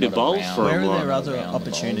competitive bowls for them. Where are there other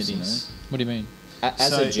opportunities? What do you mean?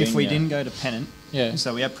 As a junior, if we didn't go to pennant,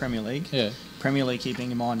 so we have Premier League. Yeah. Premier League,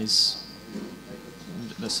 keeping in mind, is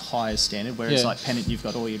this highest standard, whereas like pennant, you've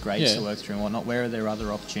got all your grades to work through and whatnot. Where are there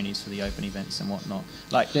other opportunities for the open events and whatnot?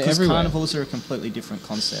 Like, because carnivals are a completely different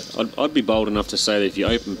concept. I'd be bold enough to say that if you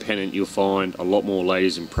open pennant, you'll find a lot more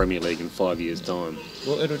ladies in Premier League in 5 years' time.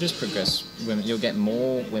 Well, it'll just progress. You'll get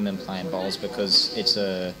more women playing bowls because it's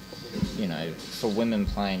for women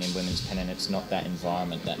playing in women's pennant, it's not that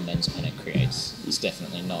environment that men's pennant creates. It's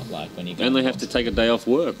definitely not like when you go. And they have to take a day off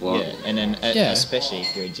work. Like. Yeah, and then especially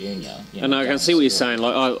if you're a junior. And I can see what you're saying.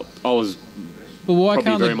 Like I was. But why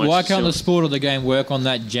can't the sport or the game work on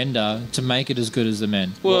that gender to make it as good as the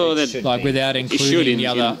men? Well, without including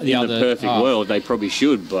in the perfect world, they probably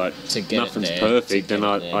should, but nothing's perfect. And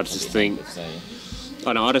I just think.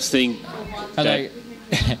 I know. I just think.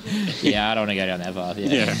 Yeah, I don't want to go down that path.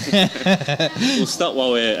 Yeah. We'll start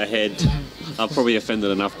while we're ahead. I've probably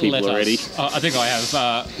offended enough people already. I think I have.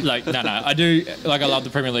 I do. Like, I love the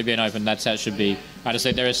Premier League being open. That's how it should be. I just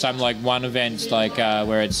think there is some one event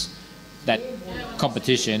where it's that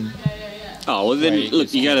competition. Oh well, then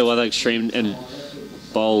look, you go to other extreme and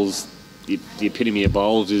bowls. The epitome of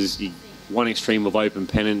bowls is one extreme of open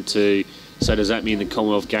pennant to. So does that mean the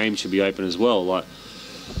Commonwealth Games should be open as well? Like.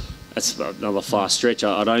 That's another far stretch.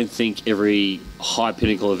 I don't think every high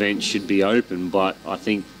pinnacle event should be open, but I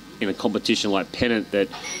think in a competition like pennant that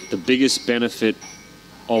the biggest benefit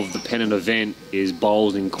of the pennant event is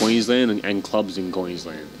bowls in Queensland and clubs in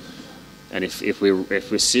Queensland. And if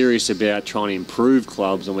we're serious about trying to improve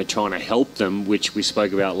clubs and we're trying to help them, which we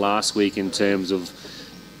spoke about last week in terms of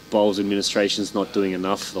bowls administration's not doing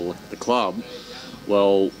enough for the club,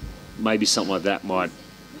 well, maybe something like that might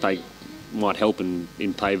help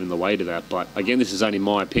in paving the way to that. But again, this is only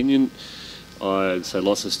my opinion. I say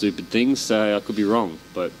lots of stupid things, so I could be wrong.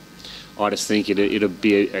 But I just think it'll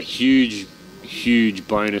be a huge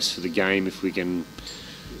bonus for the game if we can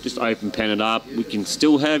just open pennant up. We can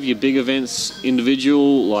still have your big events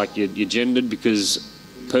individual, like your gendered, because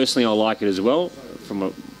personally I like it as well.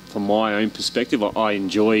 From my own perspective, I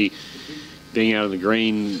enjoy being out of the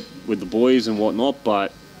green with the boys and whatnot.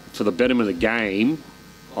 But for the betterment of the game,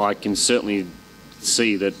 I can certainly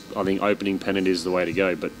see that I think opening pennant is the way to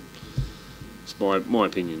go, but it's my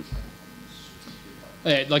opinion.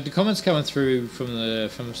 Yeah, like the comments coming through from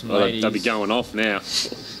some ladies. They'll be going off now.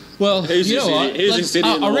 Well, you know what?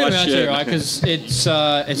 I'll read them out to you, right? Because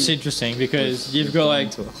it's interesting because you've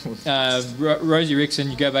got Rosie Rickson.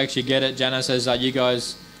 You go back, she get it. Jana says you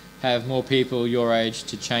guys have more people your age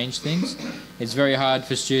to change things. It's very hard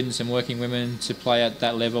for students and working women to play at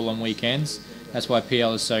that level on weekends. That's why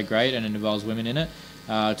PL is so great and it involves women in it.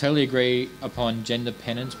 Totally agree upon gender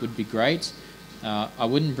pennants would be great. I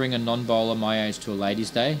wouldn't bring a non-bowler my age to a ladies'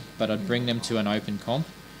 day, but I'd bring them to an open comp.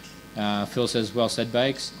 Phil says, well said,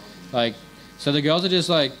 Bakes. Like, so the girls are just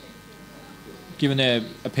like giving their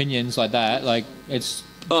opinions like that. Like, it's...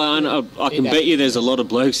 Oh, I can bet you there's a lot of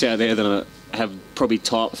blokes out there that have probably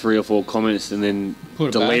typed 3 or 4 comments and then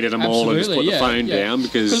deleted them all and just put the phone down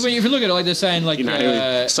because if you look at it, like they're saying,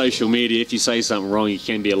 like, social media, if you say something wrong, you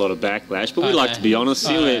can be a lot of backlash. But we like to be honest.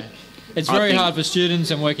 It's very hard for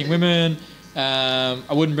students and working women. I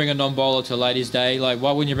wouldn't bring a non-bowler to ladies' day. Like,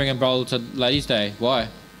 why wouldn't you bring a bowler to ladies' day? Why?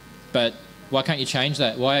 But why can't you change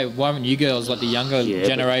that? Why haven't you girls, like the younger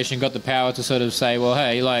generation, got the power to sort of say, well,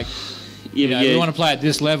 hey, like, we want to play at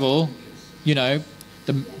this level, you know,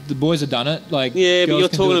 the boys have done it. Like, yeah, but you're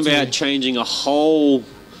talking about changing a whole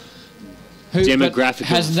demographic.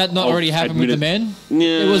 Hasn't that not already happened with the men?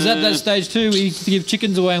 Yeah. It was at that stage too. We used to give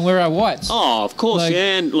chickens away and wear our whites. Oh, of course, like,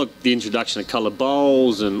 yeah. And look, the introduction of coloured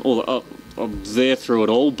bowls and all the, I'm there through it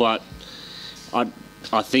all, but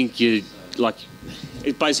I think it's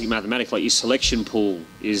basic mathematics. Like, your selection pool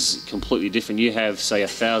is completely different. You have, say,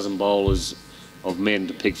 1,000 bowlers of men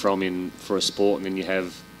to pick from for a sport, and then you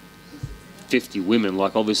have 50 women.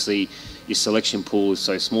 Like, obviously your selection pool is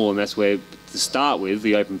so small, and that's where, to start with,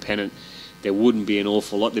 the open pennant, there wouldn't be an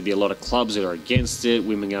awful lot. There'd be a lot of clubs that are against it,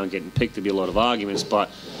 women aren't getting picked, there'd be a lot of arguments, but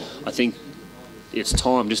I think it's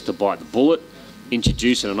time just to bite the bullet,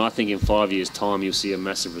 introduce it, and I think in 5 years' time you'll see a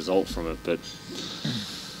massive result from it. But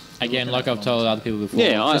again, like I've told other people before,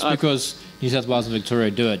 because New South Wales and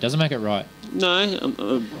Victoria do it doesn't make it right.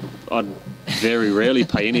 No, I very rarely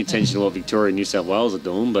pay any attention to what Victoria and New South Wales are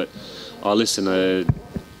doing, but I listen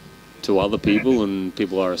to other people and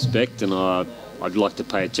people I respect, and I'd like to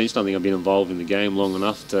pay attention. I think I've been involved in the game long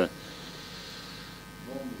enough to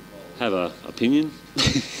have an opinion.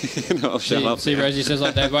 No, I'll shut up. See, Rosie says,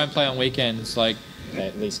 like, they won't play on weekends. Like, they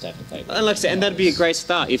at least have to take. And like I said, and that'd be a great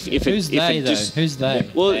start. Who's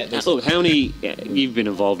they? Well, look, how many you've been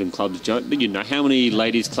involved in clubs, Joe? You know, how many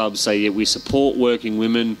ladies clubs say we support working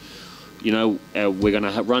women? You know, we're going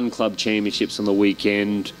to run club championships on the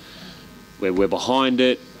weekend. Where we're behind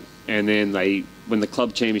it, and then when the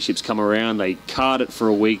club championships come around, they card it for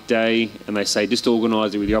a weekday, and they say just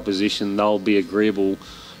organise it with your opposition. They'll be agreeable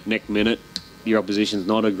next minute. Your opposition's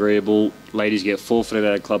not agreeable. Ladies get forfeited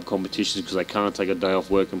out of club competitions because they can't take a day off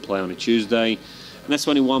work and play on a Tuesday. And that's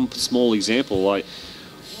only one small example. Like,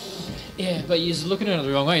 yeah, but you're looking at it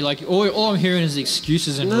the wrong way. Like, all I'm hearing is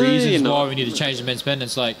excuses and reasons why we need to change the men's pen.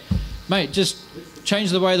 It's like, mate, just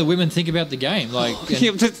change the way the women think about the game. Like, do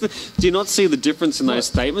you not see the difference in those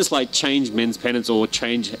statements? Like, change men's pennants or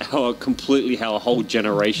change how a whole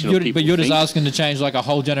generation of people. But you're think. Just asking to change like a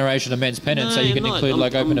whole generation of men's pennants, so you can include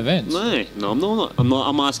open events. No, I'm not.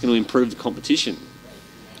 I'm asking to improve the competition.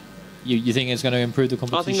 You think it's going to improve the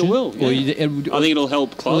competition? I think it will. Yeah. I think it'll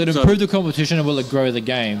help clubs. Will it improve the competition, or will it grow the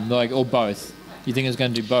game? Like, or both? You think it's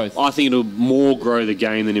going to do both? I think it'll more grow the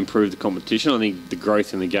game than improve the competition. I think the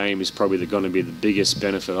growth in the game is probably going to be the biggest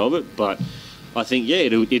benefit of it. But I think,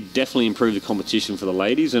 it'll definitely improve the competition for the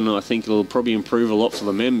ladies, and I think it'll probably improve a lot for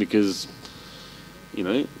the men because, you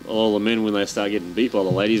know, all the men, when they start getting beat by the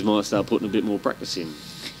ladies, might start putting a bit more practice in.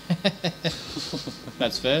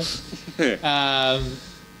 That's fair.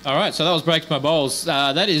 All right, so that was Breaks My Bowls.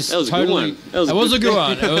 That was totally... That was a good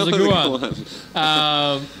one. It was a good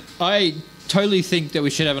one. I totally think that we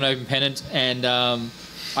should have an open pennant, and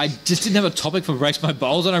I just didn't have a topic for Breaks My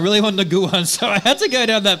Bowls, and I really wanted a good one, so I had to go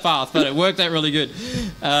down that path, but it worked out really good.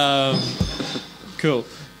 Cool.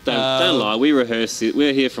 Don't lie, we rehearsed it.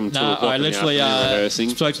 We're here from 2 o'clock I literally rehearsing.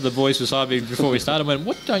 spoke to the boys beside me before we started and went,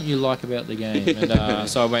 what don't you like about the game? And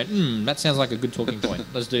so I went, that sounds like a good talking point.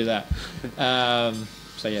 Let's do that.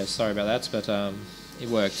 So yeah, sorry about that, but it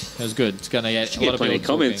worked. It was good. It's going to get a lot of plenty of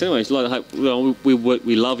comments anyway.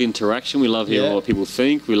 We love interaction. We love hearing what people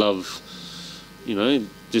think. We love, you know,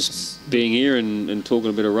 just being here and talking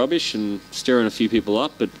a bit of rubbish and stirring a few people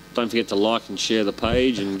up. But don't forget to like and share the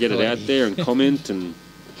page and get it out there and comment. And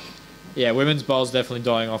yeah, women's bowl's definitely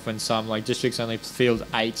dying off when some districts only field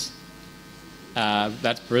 8.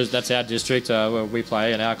 That's our district where we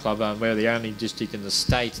play in our club. We're the only district in the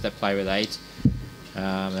state that play with 8.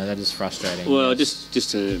 And that is frustrating. Well,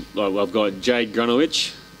 I've got Jade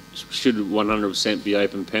Grunowich, should 100% be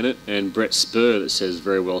open pennant, and Brett Spur that says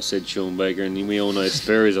very well said, Sean Baker, and we all know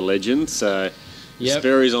Spur is a legend, so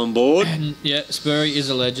Spur is on board. Yeah, Spur is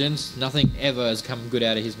a legend. Nothing ever has come good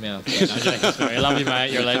out of his mouth. Yeah, no, joking, Spur. I love you,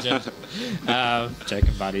 mate. You're a legend.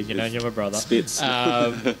 Joking, buddy. You know, you're my brother. Spits.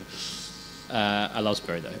 I love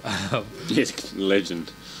Sperry though. Yes,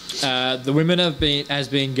 legend. The women the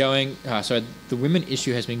women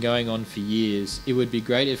issue has been going on for years. It would be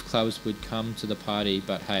great if clubs would come to the party,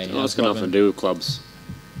 but hey, It's got nothing to do with clubs.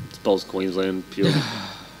 It's Bowls Queensland pure.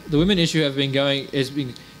 The women issue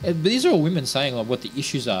but these are all women saying like what the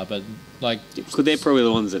issues are, but like Because they're probably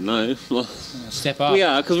the ones that know. step up. We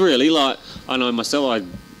are, because really, like, I know myself,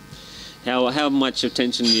 how much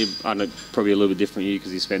attention I know, probably a little bit different you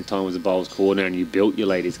because you spent time with the Bowls coordinator and you built your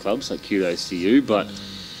ladies club, so kudos to you. But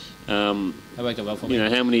That worked out well for me. you know,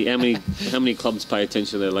 how many clubs pay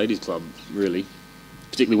attention to their ladies club, really,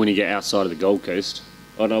 particularly when you get outside of the Gold Coast.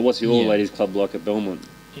 I know, what's your ladies club like at Belmont?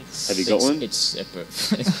 Have you got one? It's separate.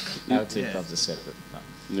 Our two clubs are separate.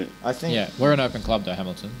 Yeah. I think. Yeah, we're an open club though,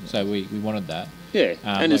 Hamilton. So we wanted that. Yeah,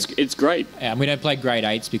 and it's great. And we don't play grade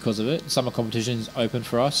 8s because of it. Summer competition's open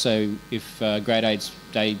for us, so if grade 8s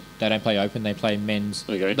they don't play open, they play men's.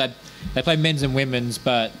 Okay. They play men's and women's,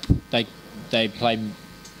 but they play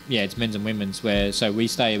it's men's and women's. So we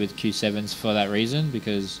stay with Q7s for that reason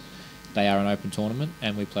because they are an open tournament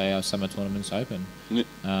and we play our summer tournaments open.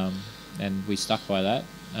 Yeah. And we stuck by that,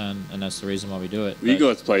 and that's the reason why we do it. You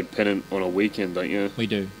guys play pennant on a weekend, don't you? We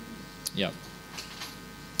do. Yep.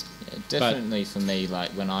 Yeah, definitely for me,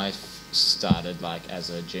 like when I started like as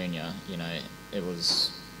a junior, you know, there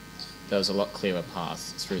was a lot clearer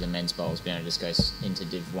path through the men's bowls, being able to just go into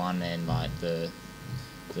Div 1 and like the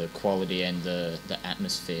quality and the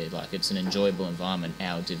atmosphere, like it's an enjoyable environment,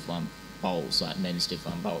 our Div 1 bowls, like men's Div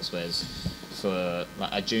 1 bowls, whereas for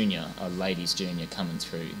like a ladies junior coming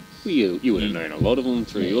through, You would have known a lot of them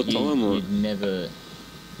through your time. Or? You'd never,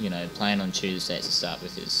 you know, playing on Tuesdays to start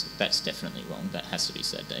with that's definitely wrong. That has to be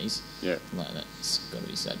Saturdays. Yeah. Like that's got to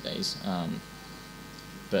be Saturdays.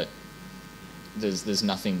 But there's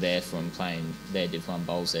nothing there from playing their Div 1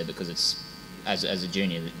 bowls there because it's as a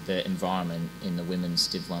junior the environment in the women's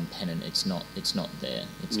Div 1 pennant it's not there.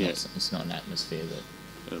 It's not an atmosphere that.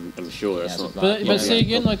 I'm sure that's not. But see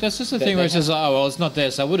again, like that's just the thing where it's just like, oh well, it's not there,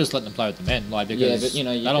 so we'll just let them play with the men, like because but, you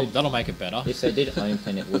know, that'll make it better. If they did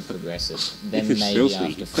open, it would progress it. Then maybe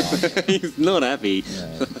after 5. He's not happy.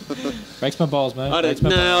 Yeah. Breaks my balls, mate.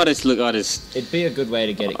 It'd be a good way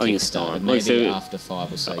to get it I think it's kick-started. time. Maybe Like, after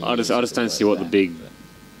 5 or so. I just don't see what the big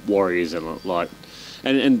worries are like,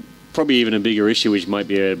 and probably even a bigger issue, which might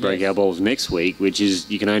be a breakout bowls next week, which is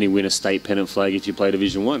you can only win a state pennant flag if you play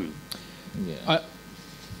Division 1. Yeah.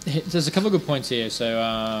 There's a couple of good points here.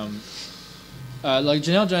 So, like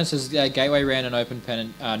Janelle Jones says, Gateway ran an open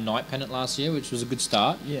pennant, night pennant last year, which was a good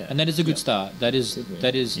start. Yeah. And that is a good start. That is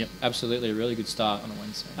Yep. absolutely a really good start. On a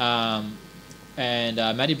Wednesday. And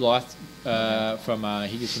Maddie Blythe from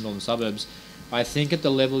Higgins from Northern Suburbs, I think at the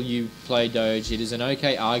level you play Doge, it is an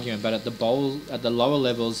okay argument, but at the lower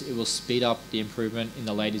levels, it will speed up the improvement in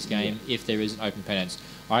the ladies' game if there is an open pennants.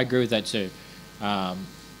 I agree with that too. I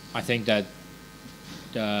think that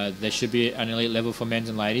there should be an elite level for men's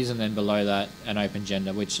and ladies, and then below that an open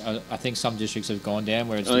gender, which I think some districts have gone down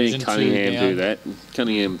where it's Division 2 Cunningham down. do that.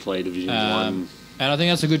 Cunningham play Division 1. And I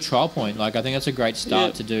think that's a good trial point. Like I think that's a great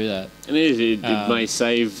start to do that. And it may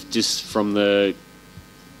save just from the,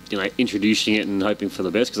 introducing it and hoping for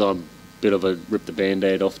the best, because I'm a bit of a rip the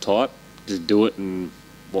band-aid off type. Just do it and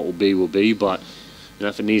what will be will be. But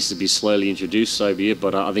if it needs to be slowly introduced, so be it.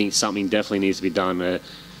 But I think something definitely needs to be done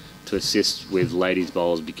to assist with ladies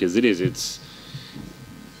bowls, because it's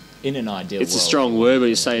in an ideal it's world, a strong word, but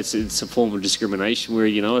you say it's a form of discrimination where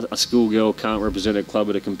a schoolgirl can't represent a club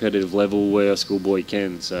at a competitive level where a schoolboy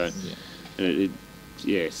can. So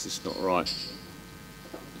it's just not right.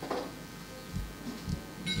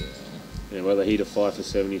 Yeah, whether he'd a 5 for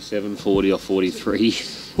 77, 40 or 43.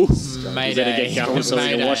 We better get going so we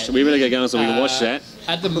can watch. We better get going so we can watch that.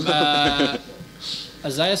 At the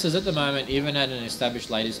Isaiah says at the moment, even at an established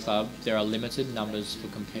ladies club, there are limited numbers for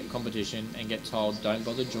competition, and get told don't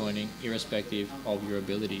bother joining, irrespective of your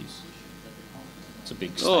abilities. It's a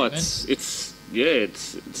big statement.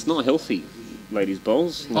 It's not healthy, ladies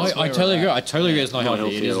bowls. I totally agree. It's not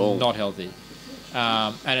healthy. It is at all. not healthy.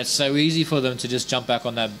 And it's so easy for them to just jump back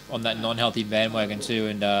on that non-healthy bandwagon too,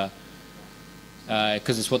 and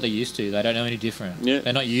because it's what they're used to. They don't know any different. Yeah.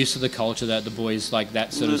 They're not used to the culture that the boys, like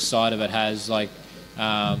that sort of side of it has. Like,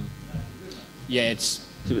 it's.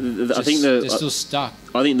 I think they're still stuck.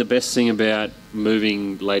 I think the best thing about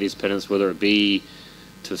moving ladies pennants, whether it be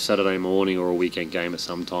to Saturday morning or a weekend game at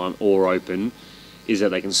some time or open, is that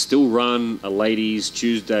they can still run a ladies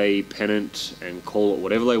Tuesday pennant and call it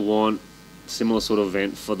whatever they want. Similar sort of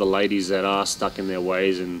event for the ladies that are stuck in their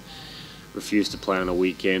ways and refuse to play on a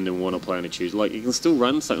weekend and want to play on a Tuesday. Like, you can still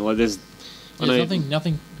run something like this. There's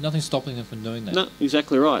nothing stopping them from doing that. No,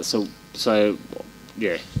 exactly right. So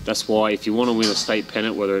yeah, that's why if you want to win a state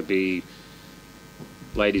pennant, whether it be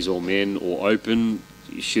ladies or men or open,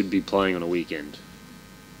 you should be playing on a weekend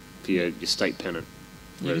for your state pennant.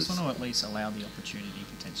 You just want to at least allow the opportunity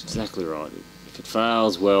potentially. Exactly right. If it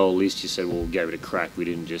fails, well, at least you said, well, we gave it a crack. We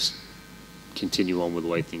didn't just continue on with the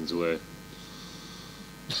way things were.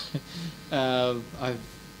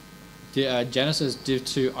 Genesis Div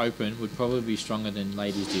 2 Open would probably be stronger than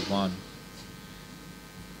Ladies Div 1.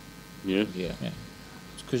 Yeah? Yeah.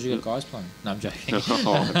 It's because you got guys playing. No, I'm joking.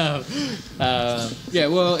 Yeah,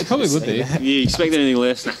 well, it probably would be. You expect anything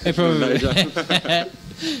less? It probably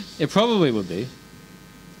It probably would be.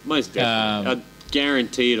 Most definitely. I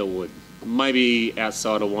guarantee it would. Maybe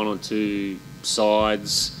outside of one or two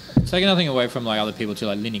sides. Taking nothing away from like other people too,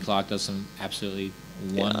 like Linny Clark does some absolutely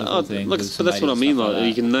wonderful things. Look, but that's what I mean. Like,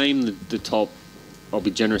 you can name the top. I'll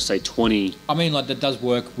be generous, say 20. I mean, like that does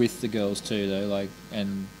work with the girls too, though. Like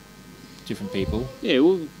and different people. Yeah,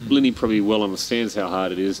 well, Linny probably well understands how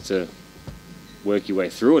hard it is to work your way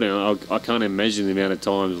through it, and I can't imagine the amount of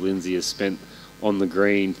times Lindsay has spent on the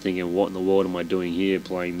green thinking, "What in the world am I doing here,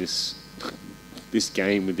 playing this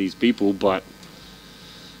game with these people?" But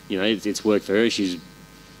you know, it's worked for her. She's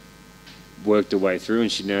worked her way through,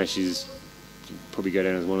 and she's probably go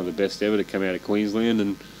down as one of the best ever to come out of Queensland.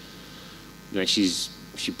 And you know,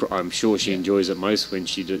 I'm sure she enjoys it most when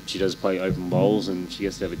she does play open bowls, and she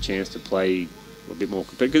gets to have a chance to play a bit more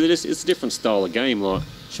competitive, because it's a different style of game. Like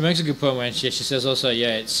she makes a good point when she says also,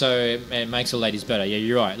 it makes the ladies better. Yeah,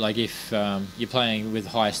 you're right. Like if you're playing with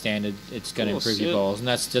high standard, it's going to improve your bowls, and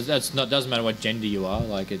doesn't matter what gender you are.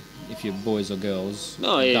 Like if you're boys or girls,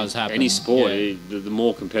 it does happen. Any sport, the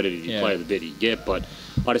more competitive you play, the better you get. But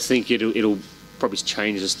I just think it'll probably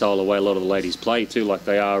change the style of way a lot of the ladies play too. Like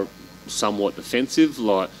they are somewhat defensive.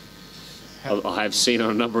 Like I have seen it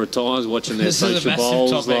a number of times watching their social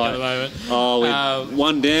bowls. Like, we're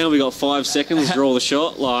one down, we got 5 seconds, draw the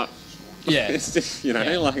shot. Like, it's just,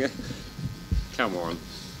 like, come on.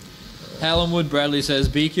 Helen Wood Bradley says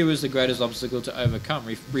BQ is the greatest obstacle to overcome.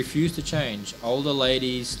 Refuse to change. Older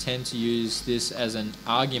ladies tend to use this as an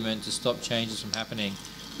argument to stop changes from happening.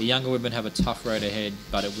 The younger women have a tough road ahead,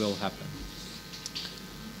 but it will happen.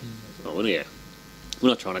 Oh, well, yeah. We're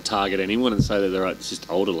not trying to target anyone and say that it's just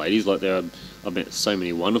older ladies. Like I've met so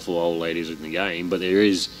many wonderful old ladies in the game, but there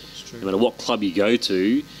is, no matter what club you go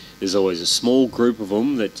to, there's always a small group of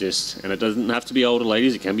them that just, and it doesn't have to be older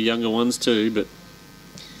ladies, it can be younger ones too, but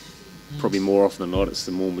probably more often than not it's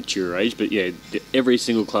the more mature age. But yeah, every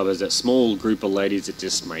single club has that small group of ladies that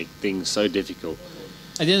just make things so difficult.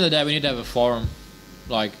 At the end of the day, we need to have a forum.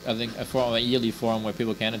 Like I think a yearly forum where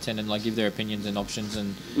people can attend and like give their opinions and options,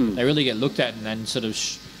 and they really get looked at and then sort of,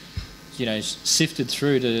 sifted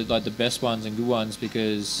through to like the best ones and good ones,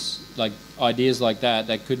 because like ideas like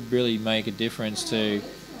that could really make a difference to,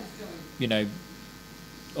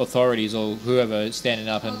 authorities or whoever standing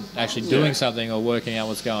up and actually doing something or working out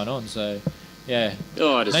what's going on. So, yeah.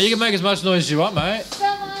 Now you can make as much noise as you want, mate.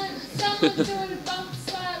 Someone's doing a bump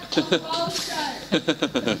slap on Bowls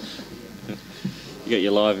Show. You got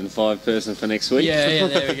your live in 5 person for next week. Yeah,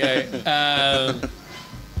 there we go.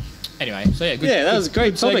 Anyway, so yeah, good. Yeah, that was a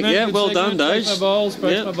great topic. Segment, yeah, well done, Dave. My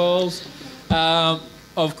balls.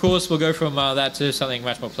 Of course, we'll go from that to something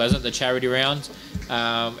much more pleasant, the charity round.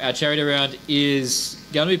 Our charity round is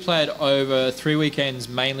going to be played over 3 weekends,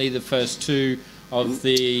 mainly the first 2 of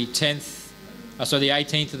the 18th of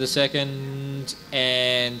the 2nd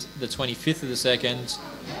and the 25th of the 2nd,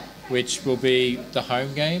 which will be the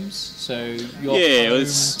home games. So your home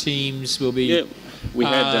teams will be... Yeah, we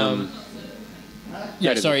had...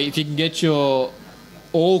 if you can get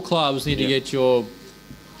all clubs need to get your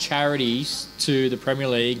charities to the Premier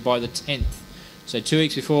League by the 10th. So 2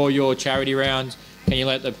 weeks before your charity round, can you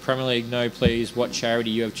let the Premier League know, please, what charity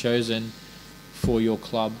you have chosen for your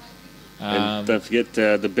club? And don't forget,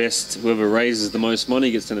 the best, whoever raises the most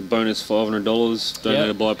money gets a bonus $500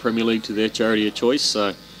 donated by Premier League to their charity of choice.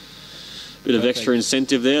 So bit of extra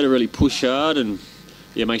incentive there to really push hard, and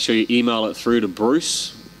make sure you email it through to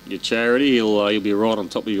Bruce, your charity. He'll be right on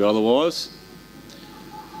top of you otherwise.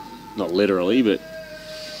 Not literally, but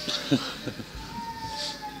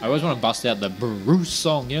I always want to bust out the Bruce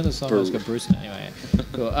song. The song that's got Bruce in it. Anyway,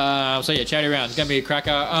 cool. Charity round. It's going to be a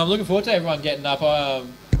cracker. I'm looking forward to everyone getting up. I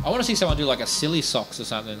want to see someone do like a silly socks or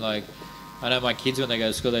something. Like, I know my kids when they go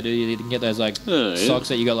to school, you can get those like socks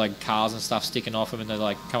that you got like cars and stuff sticking off them, and they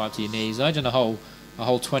like come up to your knees. Imagine a whole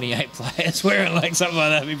 28 players wearing like something like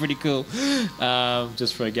that. Would be pretty cool.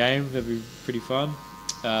 Just for a game, that'd be pretty fun.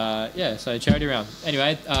 yeah, so charity round.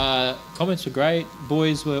 Anyway, comments were great.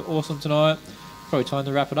 Boys were awesome tonight. Probably time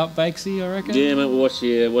to wrap it up, Bakesy, I reckon. Yeah, mate, we'll watch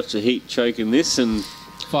the Heat choking this, and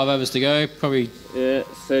 5 overs to go. Probably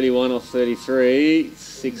 31 off 33,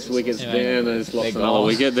 6 wickets down. There's lost another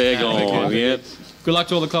wicket. They're gone. Yeah. Good luck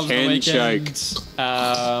to all the clubs on the Can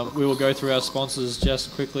weekend. We will go through our sponsors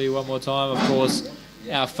just quickly one more time. Of course,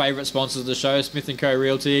 our favourite sponsors of the show, Smith & Co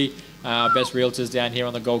Realty, best realtors down here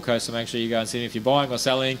on the Gold Coast, so make sure you go and see them if you're buying or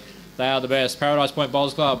selling. They are the best. Paradise Point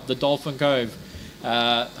Bowls Club, the Dolphin Cove,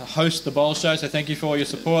 host the Bowls Show, so thank you for all your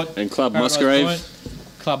support. And Club Paradise Musgrave. Point,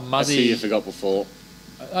 Club I see Muzzy. you forgot before.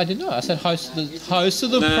 I didn't know. I said host of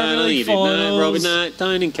the Premier No, League you didn't. finals. No, Robbie, no,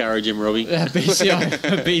 don't encourage him, Robbie.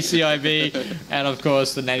 BCIB, and of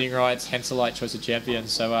course the naming rights, Henselite Choice of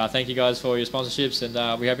Champions. So thank you guys for all your sponsorships, and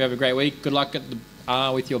we hope you have a great week. Good luck at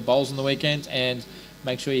with your bowls on the weekend, and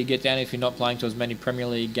make sure you get down if you're not playing to as many Premier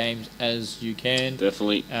League games as you can.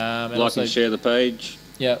 Definitely. And like also, and share the page.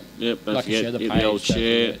 Yep. Don't Like and forget, share the hit page. the old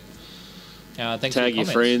share. Thanks Tag for your the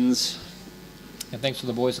comments. friends. And thanks for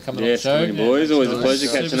the boys for coming on the Yes, show. good boys. Always a pleasure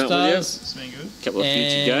catching up with you. It's been good. Couple of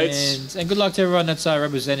future goats. And good luck to everyone that's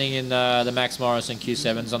representing in the Max Morris and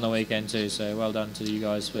Q7s on the weekend too. So well done to you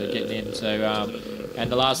guys for getting in. So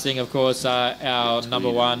and the last thing, of course, our number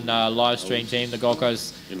one live stream team, the Gold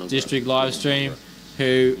Coast District Live Stream,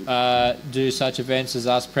 who do such events as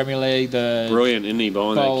us, Premier League, the Brilliant, isn't he,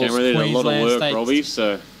 behind that Bowls, camera? They did a lot of Queensland work, State, Robbie.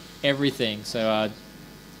 So everything. So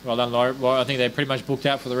well done, Laurie. Well, I think they're pretty much booked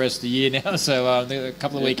out for the rest of the year now. So I think a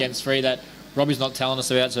couple of weekends free that Robbie's not telling us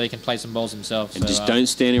about, so he can play some balls himself. and So, just don't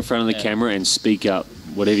stand in front of the camera and speak up,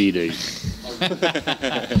 whatever you do.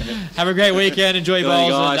 have a great weekend. Enjoy your Good on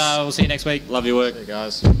you bowls, guys. and we'll see you next week. Love your work. Hey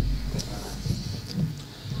guys.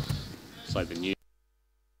 It's like the new.